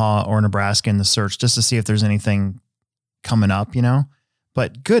Omaha or Nebraska in the search just to see if there's anything coming up, you know.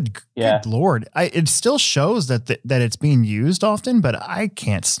 But good Lord, it still shows that it's being used often, but I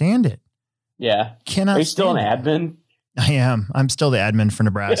can't stand it. Yeah. Cannot. Are you still an admin? I am. I'm still the admin for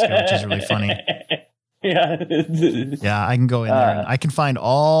Nebraska, which is really funny. Yeah. Yeah, I can go in there and I can find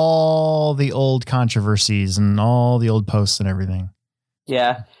all the old controversies and all the old posts and everything.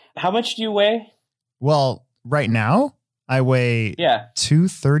 Yeah. How much do you weigh? Well, right now I weigh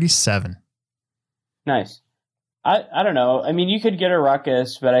 237. Nice. I don't know. I mean, you could get a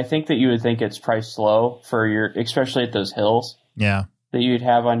Ruckus, but I think that you would think it's priced low for especially at those hills. Yeah. That you'd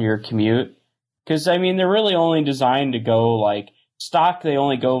have on your commute. Because, I mean, they're really only designed to go, like, stock, they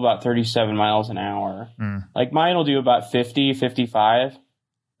only go about 37 miles an hour. Like, mine will do about 50, 55.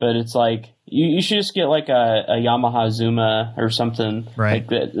 But it's like, you should just get, like, a Yamaha Zuma or something. Right.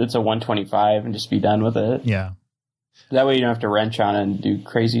 Like, it's a 125 and just be done with it. Yeah. That way you don't have to wrench on it and do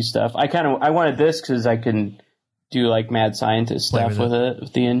crazy stuff. I wanted this because I can do, like, mad scientist stuff with it,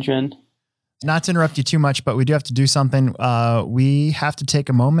 with the engine. Not to interrupt you too much, but we do have to do something. We have to take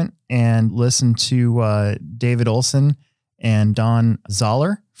a moment and listen to David Olson and Don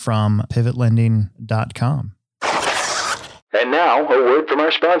Zoller from pivotlending.com. And now, a word from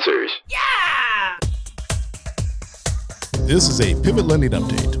our sponsors. Yeah! This is a Pivot Lending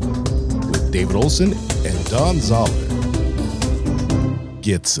Update with David Olson and Don Zoller.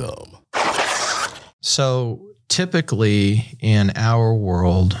 Get some. So typically in our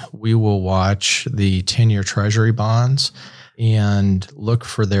world, we will watch the 10-year treasury bonds and look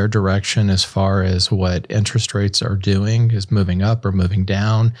for their direction as far as what interest rates are doing, is moving up or moving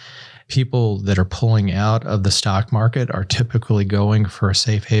down. People that are pulling out of the stock market are typically going for a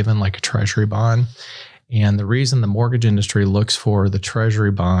safe haven like a treasury bond. And the reason the mortgage industry looks for the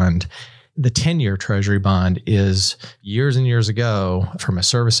treasury bond, the 10-year treasury bond, is years and years ago, from a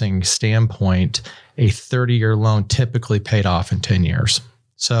servicing standpoint, a 30-year loan typically paid off in 10 years.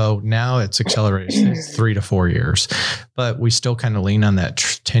 So now it's accelerated. It's 3 to 4 years. But we still kind of lean on that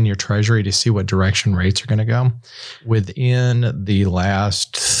 10-year treasury to see what direction rates are going to go. Within the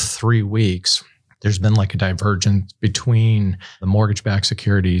last 3 weeks, there's been like a divergence between the mortgage-backed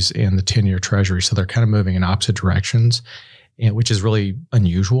securities and the 10-year treasury. So they're kind of moving in opposite directions, and which is really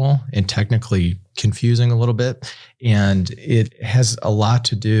unusual and technically confusing a little bit. And it has a lot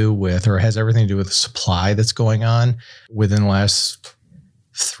to do with, or has everything to do with the supply that's going on within the last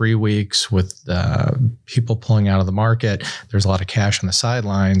 3 weeks with people pulling out of the market. There's a lot of cash on the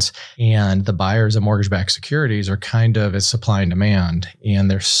sidelines, and the buyers of mortgage-backed securities are kind of at supply and demand.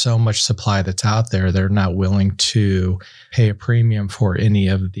 And there's so much supply that's out there, they're not willing to pay a premium for any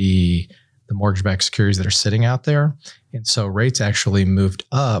of the mortgage-backed securities that are sitting out there. And so rates actually moved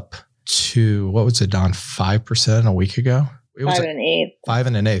up to, what was it, Don, 5% a week ago? It was 5 1/8. 5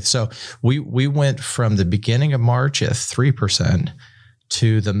 1/8. So we went from the beginning of March at 3%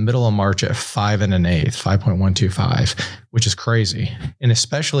 to the middle of March at 5 1/8, 5.125, which is crazy. And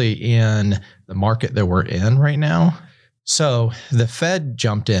especially in the market that we're in right now. So the Fed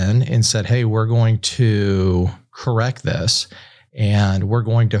jumped in and said, hey, we're going to correct this. And we're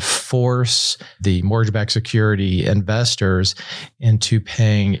going to force the mortgage-backed security investors into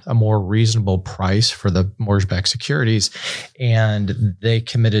paying a more reasonable price for the mortgage-backed securities. And they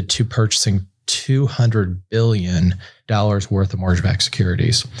committed to purchasing $200 billion worth of mortgage-backed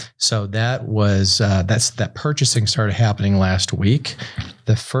securities. So that was that purchasing started happening last week.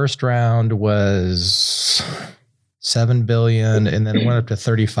 The first round was $7 billion, and then it went up to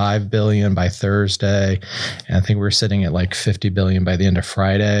 $35 billion by Thursday. And I think we were sitting at like $50 billion by the end of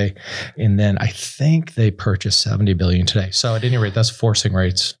Friday. And then I think they purchased $70 billion today. So at any rate, that's forcing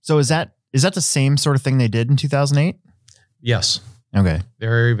rates. So is that the same sort of thing they did in 2008? Yes. Okay.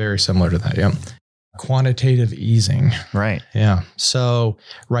 Very, very similar to that. Yeah. Quantitative easing. Right. Yeah. So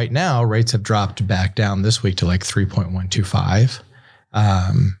right now rates have dropped back down this week to like 3.125.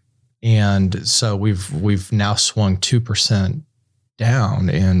 And so we've now swung 2% down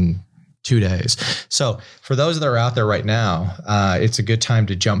in 2 days. So for those that are out there right now, it's a good time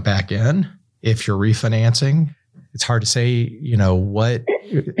to jump back in. If you're refinancing, it's hard to say, what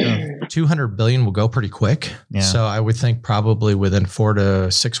 200 billion will go pretty quick. Yeah. So I would think probably within 4 to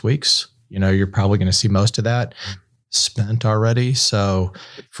 6 weeks, you're probably going to see most of that spent already. So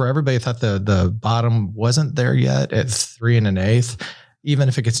for everybody thought the bottom wasn't there yet at 3 1/8, even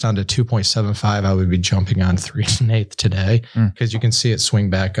if it gets down to 2.75, I would be jumping on 3 1/8 today because you can see it swing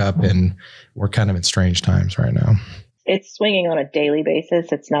back up, and we're kind of in strange times right now. It's swinging on a daily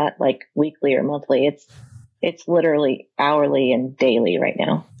basis. It's not like weekly or monthly. It's literally hourly and daily right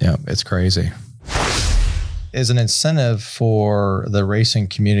now. Yeah, it's crazy. As an incentive for the racing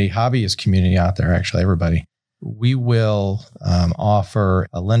community, hobbyist community out there, actually everybody, we will offer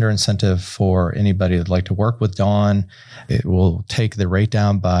a lender incentive for anybody that'd like to work with Dawn. It will take the rate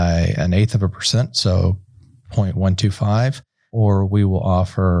down by 1/8%, so 0.125, or we will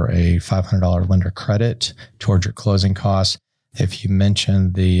offer a $500 lender credit towards your closing costs. If you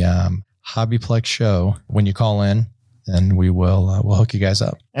mention the Hobbyplex show when you call in, then we'll hook you guys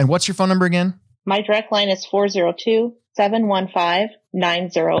up. And what's your phone number again? My direct line is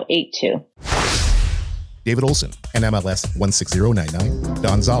 402-715-9082. David Olson, NMLS 16099.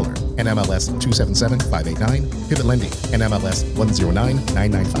 Don Zoller, NMLS 277589. Pivot Lending, NMLS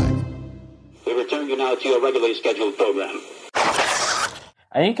 109995. We return you now to your regularly scheduled program.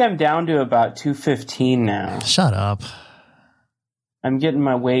 I think I'm down to about 215 now. Shut up. I'm getting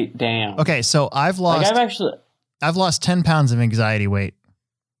my weight down. Okay, so I've lost. I've lost 10 pounds of anxiety weight.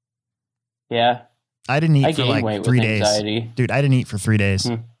 Yeah. I didn't eat for like 3 days. Anxiety. Dude, I didn't eat for 3 days.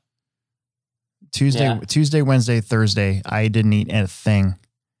 Tuesday, Wednesday, Thursday, I didn't eat a thing.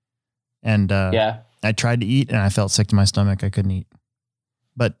 And I tried to eat and I felt sick to my stomach. I couldn't eat.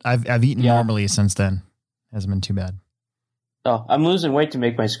 But I've eaten normally since then. Hasn't been too bad. Oh, I'm losing weight to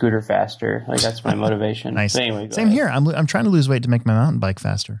make my scooter faster. Like that's my motivation. Nice. But anyway, Same here. I'm trying to lose weight to make my mountain bike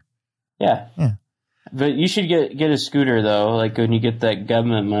faster. Yeah. But you should get a scooter though. Like when you get that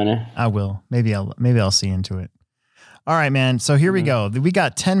government money. I will. Maybe I'll see into it. All right, man. So here we go. We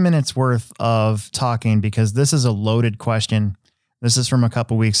got 10 minutes worth of talking because this is a loaded question. This is from a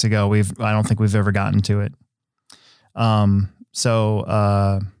couple weeks ago. I don't think we've ever gotten to it.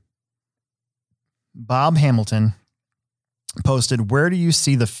 So Bob Hamilton posted, where do you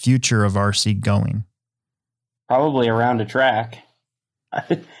see the future of RC going? Probably around a track.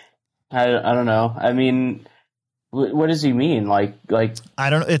 I don't know. I mean, what does he mean? Like I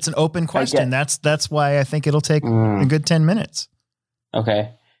don't know. It's an open question. That's why I think it'll take a good 10 minutes.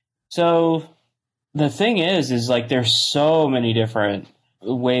 Okay. So the thing is like there's so many different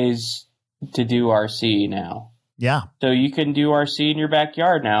ways to do RC now. Yeah. So you can do RC in your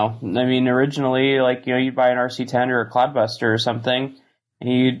backyard now. I mean, originally, like, you'd buy an RC10 or a Cloudbuster or something, and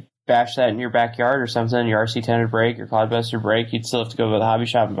you'd bash that in your backyard or something, your RC10 would break, your Cloudbuster break, you'd still have to go to the hobby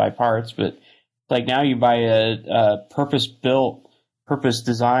shop and buy parts. But like now you buy a purpose-built,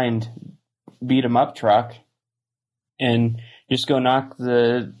 purpose-designed beat-em-up truck and just go knock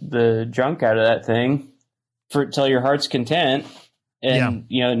the junk out of that thing till your heart's content, and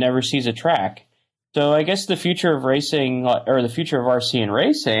it never sees a track. So I guess the future of racing, or the future of RC and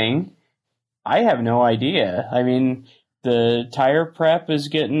racing, I have no idea. I mean, the tire prep is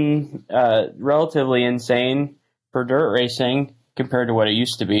getting relatively insane for dirt racing compared to what it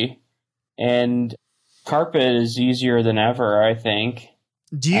used to be. And carpet is easier than ever, I think.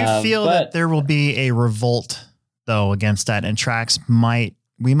 Do you feel that there will be a revolt, though, against that? And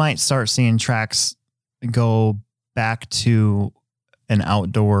we might start seeing tracks go back to an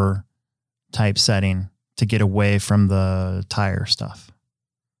outdoor type setting to get away from the tire stuff?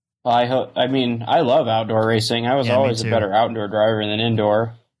 I love outdoor racing. I was always a better outdoor driver than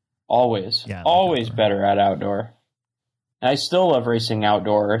indoor. Always. Yeah, always better at outdoor. And I still love racing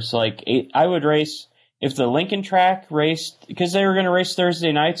outdoors. I would race if the Lincoln track raced, because they were going to race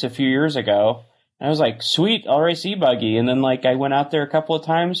Thursday nights a few years ago. And I was like, sweet, I'll race e-buggy. And then I went out there a couple of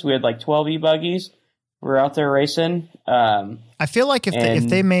times. We had 12 e-buggies. We were out there racing. I feel like if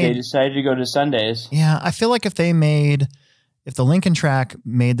they decided to go to Sundays. Yeah, I feel like if the Lincoln track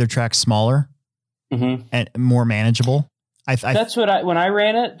made their track smaller and more manageable. When I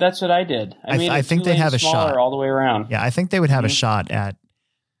ran it, that's what I did. I think they have a shot all the way around. Yeah, I think they would have a shot at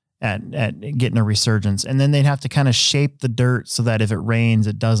getting a resurgence, and then they'd have to kind of shape the dirt so that if it rains,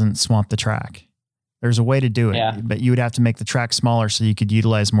 it doesn't swamp the track. There's a way to do it, but you would have to make the track smaller so you could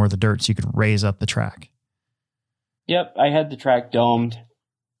utilize more of the dirt, so you could raise up the track. Yep, I had the track domed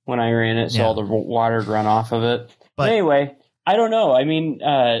when I ran it, so all the water would run off of it. But anyway, I don't know. I mean,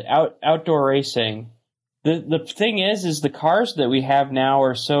 outdoor racing. The thing is the cars that we have now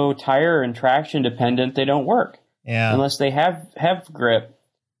are so tire and traction dependent, they don't work. Yeah. Unless they have grip.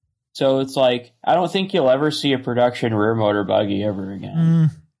 So it's I don't think you'll ever see a production rear motor buggy ever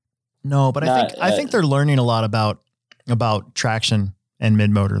again. No, but I think they're learning a lot about traction and mid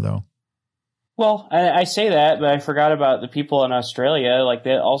motor though. Well, I say that, but I forgot about the people in Australia.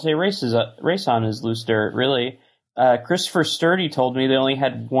 All they race on is loose dirt, really. Christopher Sturdy told me they only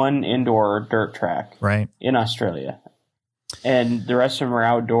had one indoor dirt track in Australia. And the rest of them are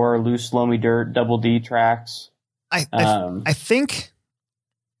outdoor, loose, loamy dirt, double D tracks. I think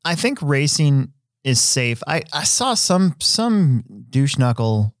racing is safe. I saw some douche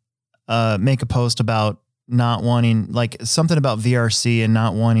knuckle make a post about not wanting, something about VRC and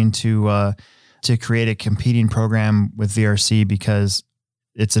not wanting to create a competing program with VRC because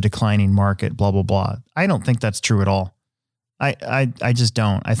it's a declining market, blah, blah, blah. I don't think that's true at all. I just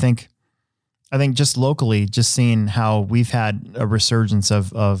don't. I think just locally, just seeing how we've had a resurgence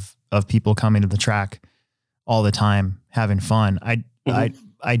of people coming to the track all the time, having fun.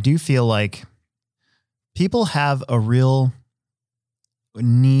 I do feel like people have a real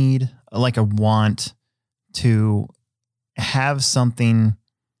need, a want to have something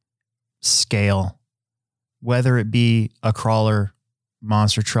scale, whether it be a crawler,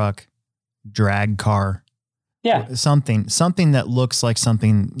 monster truck, drag car, something that looks like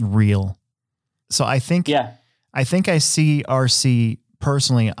something real. So I think I see RC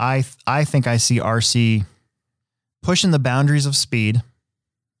personally. I think I see RC pushing the boundaries of speed.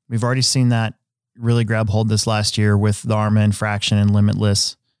 We've already seen that really grab hold this last year with the Arma Infraction and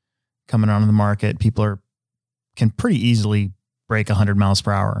Limitless coming onto the market. People can pretty easily break 100 miles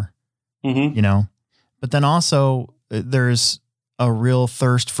per hour, but then also there's a real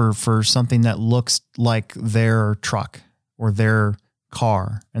thirst for something that looks like their truck or their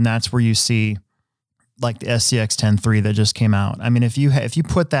car. And that's where you see the SCX 10.3 that just came out. I mean, if you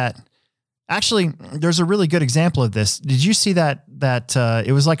put that, actually, there's a really good example of this. Did you see that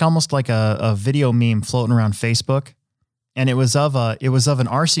it was almost like a video meme floating around Facebook, and it was of an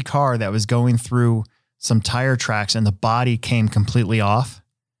RC car that was going through some tire tracks, and the body came completely off,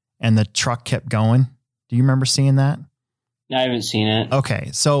 and the truck kept going. Do you remember seeing that? I haven't seen it. Okay,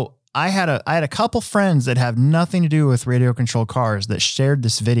 so I had a couple friends that have nothing to do with radio controlled cars that shared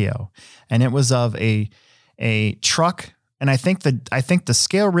this video, and it was of a truck. And I think the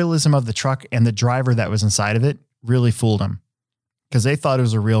scale realism of the truck and the driver that was inside of it really fooled them because they thought it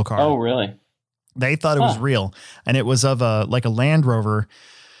was a real car. Oh, really? They thought it was real. And it was of a Land Rover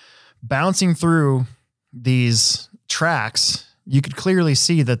bouncing through these tracks. You could clearly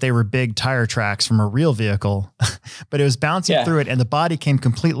see that they were big tire tracks from a real vehicle, but it was bouncing through it, and the body came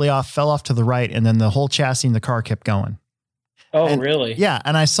completely off, fell off to the right, and then the whole chassis in the car kept going. Oh, And, really? Yeah.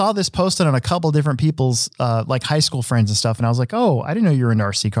 And I saw this posted on a couple different people's like high school friends and stuff. And I was like, oh, I didn't know you were into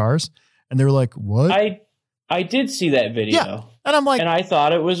RC cars. And they were like, what? I did see that video. Yeah. And I'm like, and I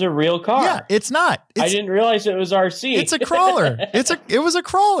thought it was a real car. yeah, it's not. I didn't realize it was RC. It's a crawler. It was a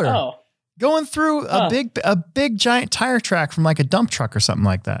crawler. Oh. Going through a big giant tire track from like a dump truck or something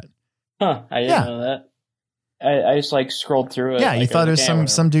like that. Huh. I didn't know that. I just like scrolled through it. Yeah, you thought it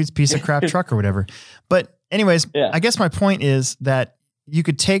was some dude's piece of crap truck or whatever. But anyways, I guess my point is that you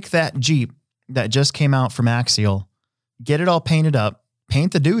could take that Jeep that just came out from Axial, get it all painted up,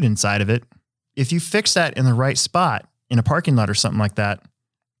 paint the dude inside of it. If you fix that in the right spot in a parking lot or something like that,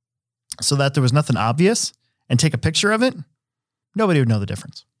 so that there was nothing obvious, and take a picture of it, nobody would know the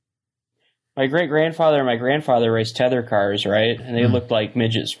difference. My great-grandfather and my grandfather raced tether cars, right? And they looked like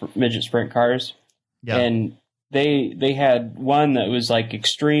midget sprint cars. Yeah. And they had one that was like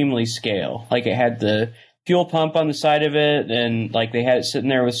extremely scale. Like it had the fuel pump on the side of it, and like they had it sitting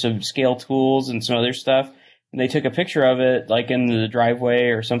there with some scale tools and some other stuff. And they took a picture of it like in the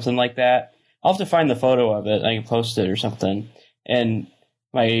driveway or something like that. I'll have to find the photo of it. I can post it or something. And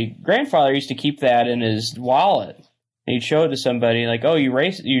my grandfather used to keep that in his wallet. And he'd show it to somebody like, "Oh, you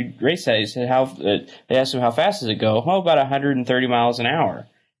race that?" He said, "How?" They asked him, "How fast does it go?" "Oh, about 130 miles an hour."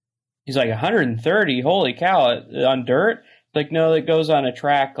 He's like, 130? Holy cow! On dirt? Like, no, it goes on a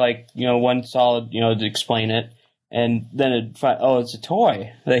track, like, one solid, to explain it. And then it's a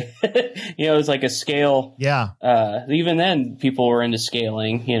toy. Like, it's like a scale. Yeah. Even then, people were into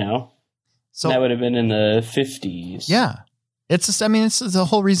scaling. So and that would have been in the 50s. Yeah. It's just, it's the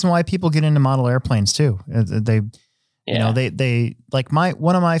whole reason why people get into model airplanes too. They like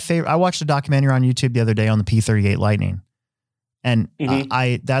one of my favorite, I watched a documentary on YouTube the other day on the P-38 Lightning. And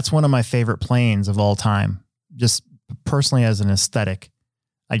that's one of my favorite planes of all time. Just personally as an aesthetic,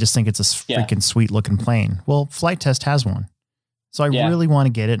 I just think it's a freaking sweet looking plane. Well, Flight Test has one. So I really want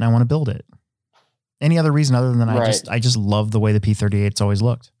to get it and I want to build it. Any other reason other than I just love the way the P-38's always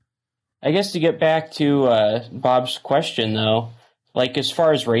looked. I guess to get back to Bob's question, though, like as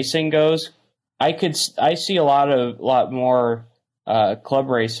far as racing goes, I see a lot more club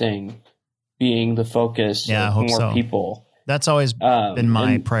racing being the focus of more people. That's always been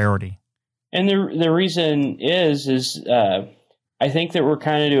my priority. And the reason is I think that we're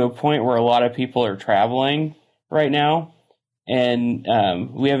kind of to a point where a lot of people are traveling right now, and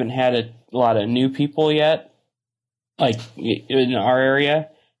we haven't had a lot of new people yet, like in our area.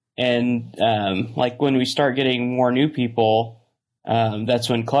 And like when we start getting more new people, that's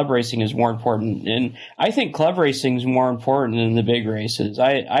when club racing is more important. And I think club racing is more important than the big races.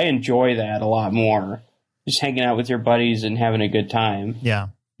 I enjoy that a lot more. Just hanging out with your buddies and having a good time. Yeah.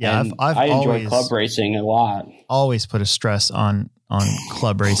 Yeah. I enjoy club racing a lot. Always put a stress on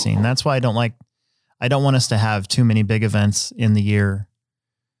club racing. That's why I don't want us to have too many big events in the year.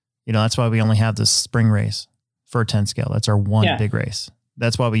 That's why we only have this spring race for a 10 scale. That's our one big race.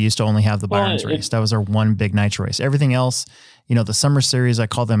 That's why we used to only have the Byron's race. That was our one big nitro race. Everything else, the summer series, I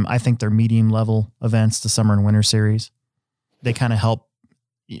call them, I think they're medium level events, the summer and winter series. They kind of help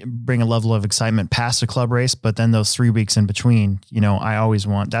bring a level of excitement past a club race, but then those 3 weeks in between,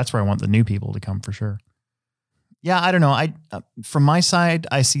 that's where I want the new people to come for sure. Yeah. I don't know. From my side,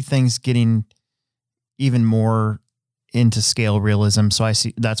 I see things getting even more into scale realism. So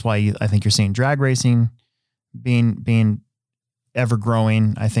that's why I think you're seeing drag racing being ever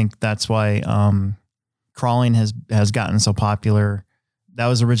growing. I think that's why, crawling has gotten so popular. That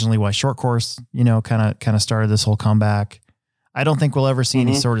was originally why short course, kind of started this whole comeback. I don't think we'll ever see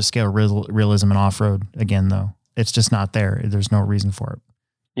any sort of scale realism in off-road again, though. It's just not there. There's no reason for it.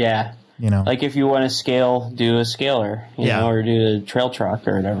 Yeah. Like if you want to scale, do a scaler, or do a trail truck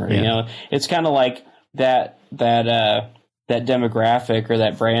or whatever. Yeah. It's kind of like that demographic or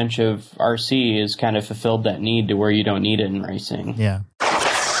that branch of RC has kind of fulfilled that need to where you don't need it in racing. Yeah.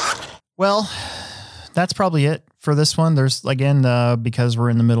 Well, that's probably it for this one. There's again, because we're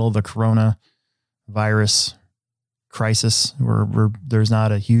in the middle of the coronavirus crisis, there's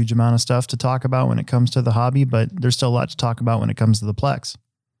not a huge amount of stuff to talk about when it comes to the hobby, but there's still a lot to talk about when it comes to the Plex.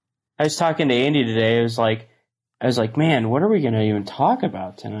 I was talking to Andy today. I was like, man, what are we going to even talk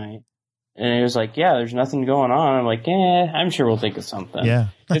about tonight? And he was like, yeah, there's nothing going on. I'm like, I'm sure we'll think of something. Yeah.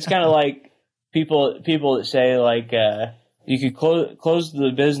 It's kind of like people that say like, you could close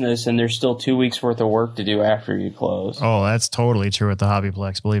the business and there's still 2 weeks worth of work to do after you close. Oh, that's totally true at the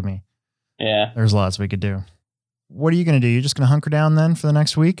Hobbyplex. Believe me. Yeah. There's lots we could do. What are you going to do? You're just going to hunker down then for the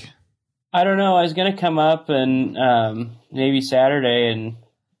next week? I don't know. I was going to come up and maybe Saturday and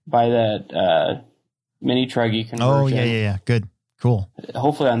buy that mini truggy conversion. Oh, yeah. Good. Cool.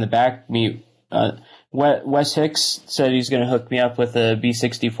 Hopefully on the back meet. Wes Hicks said he's going to hook me up with a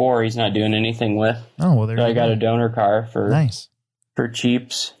B64 he's not doing anything with. Oh, well, there so you I got go. a donor car for Nice. for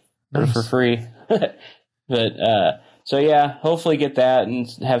cheaps or Nice. for free. But so yeah, hopefully get that and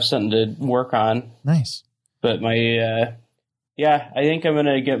have something to work on. Nice. But my I think I'm going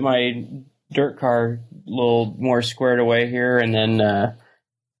to get my dirt car a little more squared away here, and then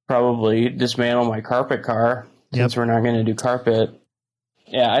probably dismantle my carpet car since we're not going to do carpet.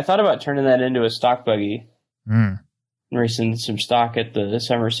 Yeah, I thought about turning that into a stock buggy. Racing some stock at the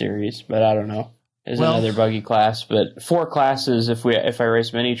summer series, but I don't know. There's another buggy class, but 4 classes if I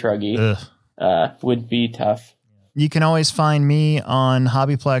race mini truggy would be tough. You can always find me on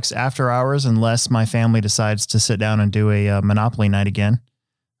Hobbyplex after hours unless my family decides to sit down and do a Monopoly night again.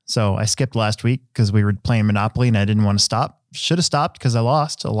 So I skipped last week because we were playing Monopoly and I didn't want to stop. Should have stopped because I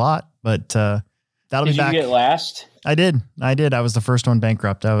lost a lot, but that'll be back. Did you get last? I did. I was the first one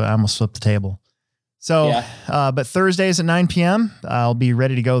bankrupt. I almost flipped the table. So, but Thursdays at 9 p.m., I'll be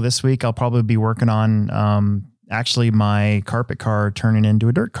ready to go this week. I'll probably be working on actually my carpet car turning into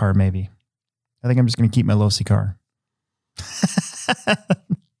a dirt car maybe. I think I'm just going to keep my Losi car.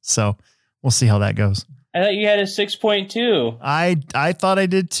 So we'll see how that goes. I thought you had a 6.2. I thought I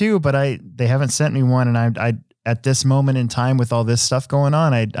did too, but they haven't sent me one. And I at this moment in time with all this stuff going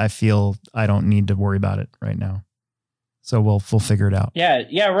on, I feel I don't need to worry about it right now. So we'll figure it out. Yeah.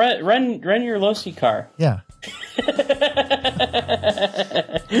 Run your Losi car. Yeah.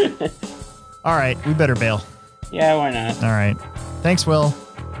 All right, we better bail. Yeah, why not? All right. Thanks, Will.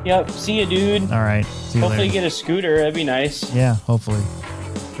 Yep. See you, dude. All right. See you Hopefully later. get a scooter. That'd be nice. Yeah, hopefully.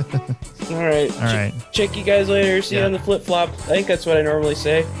 All right. All right. Check you guys later. See you on the flip flop. I think that's what I normally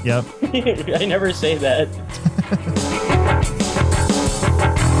say. Yep. I never say that.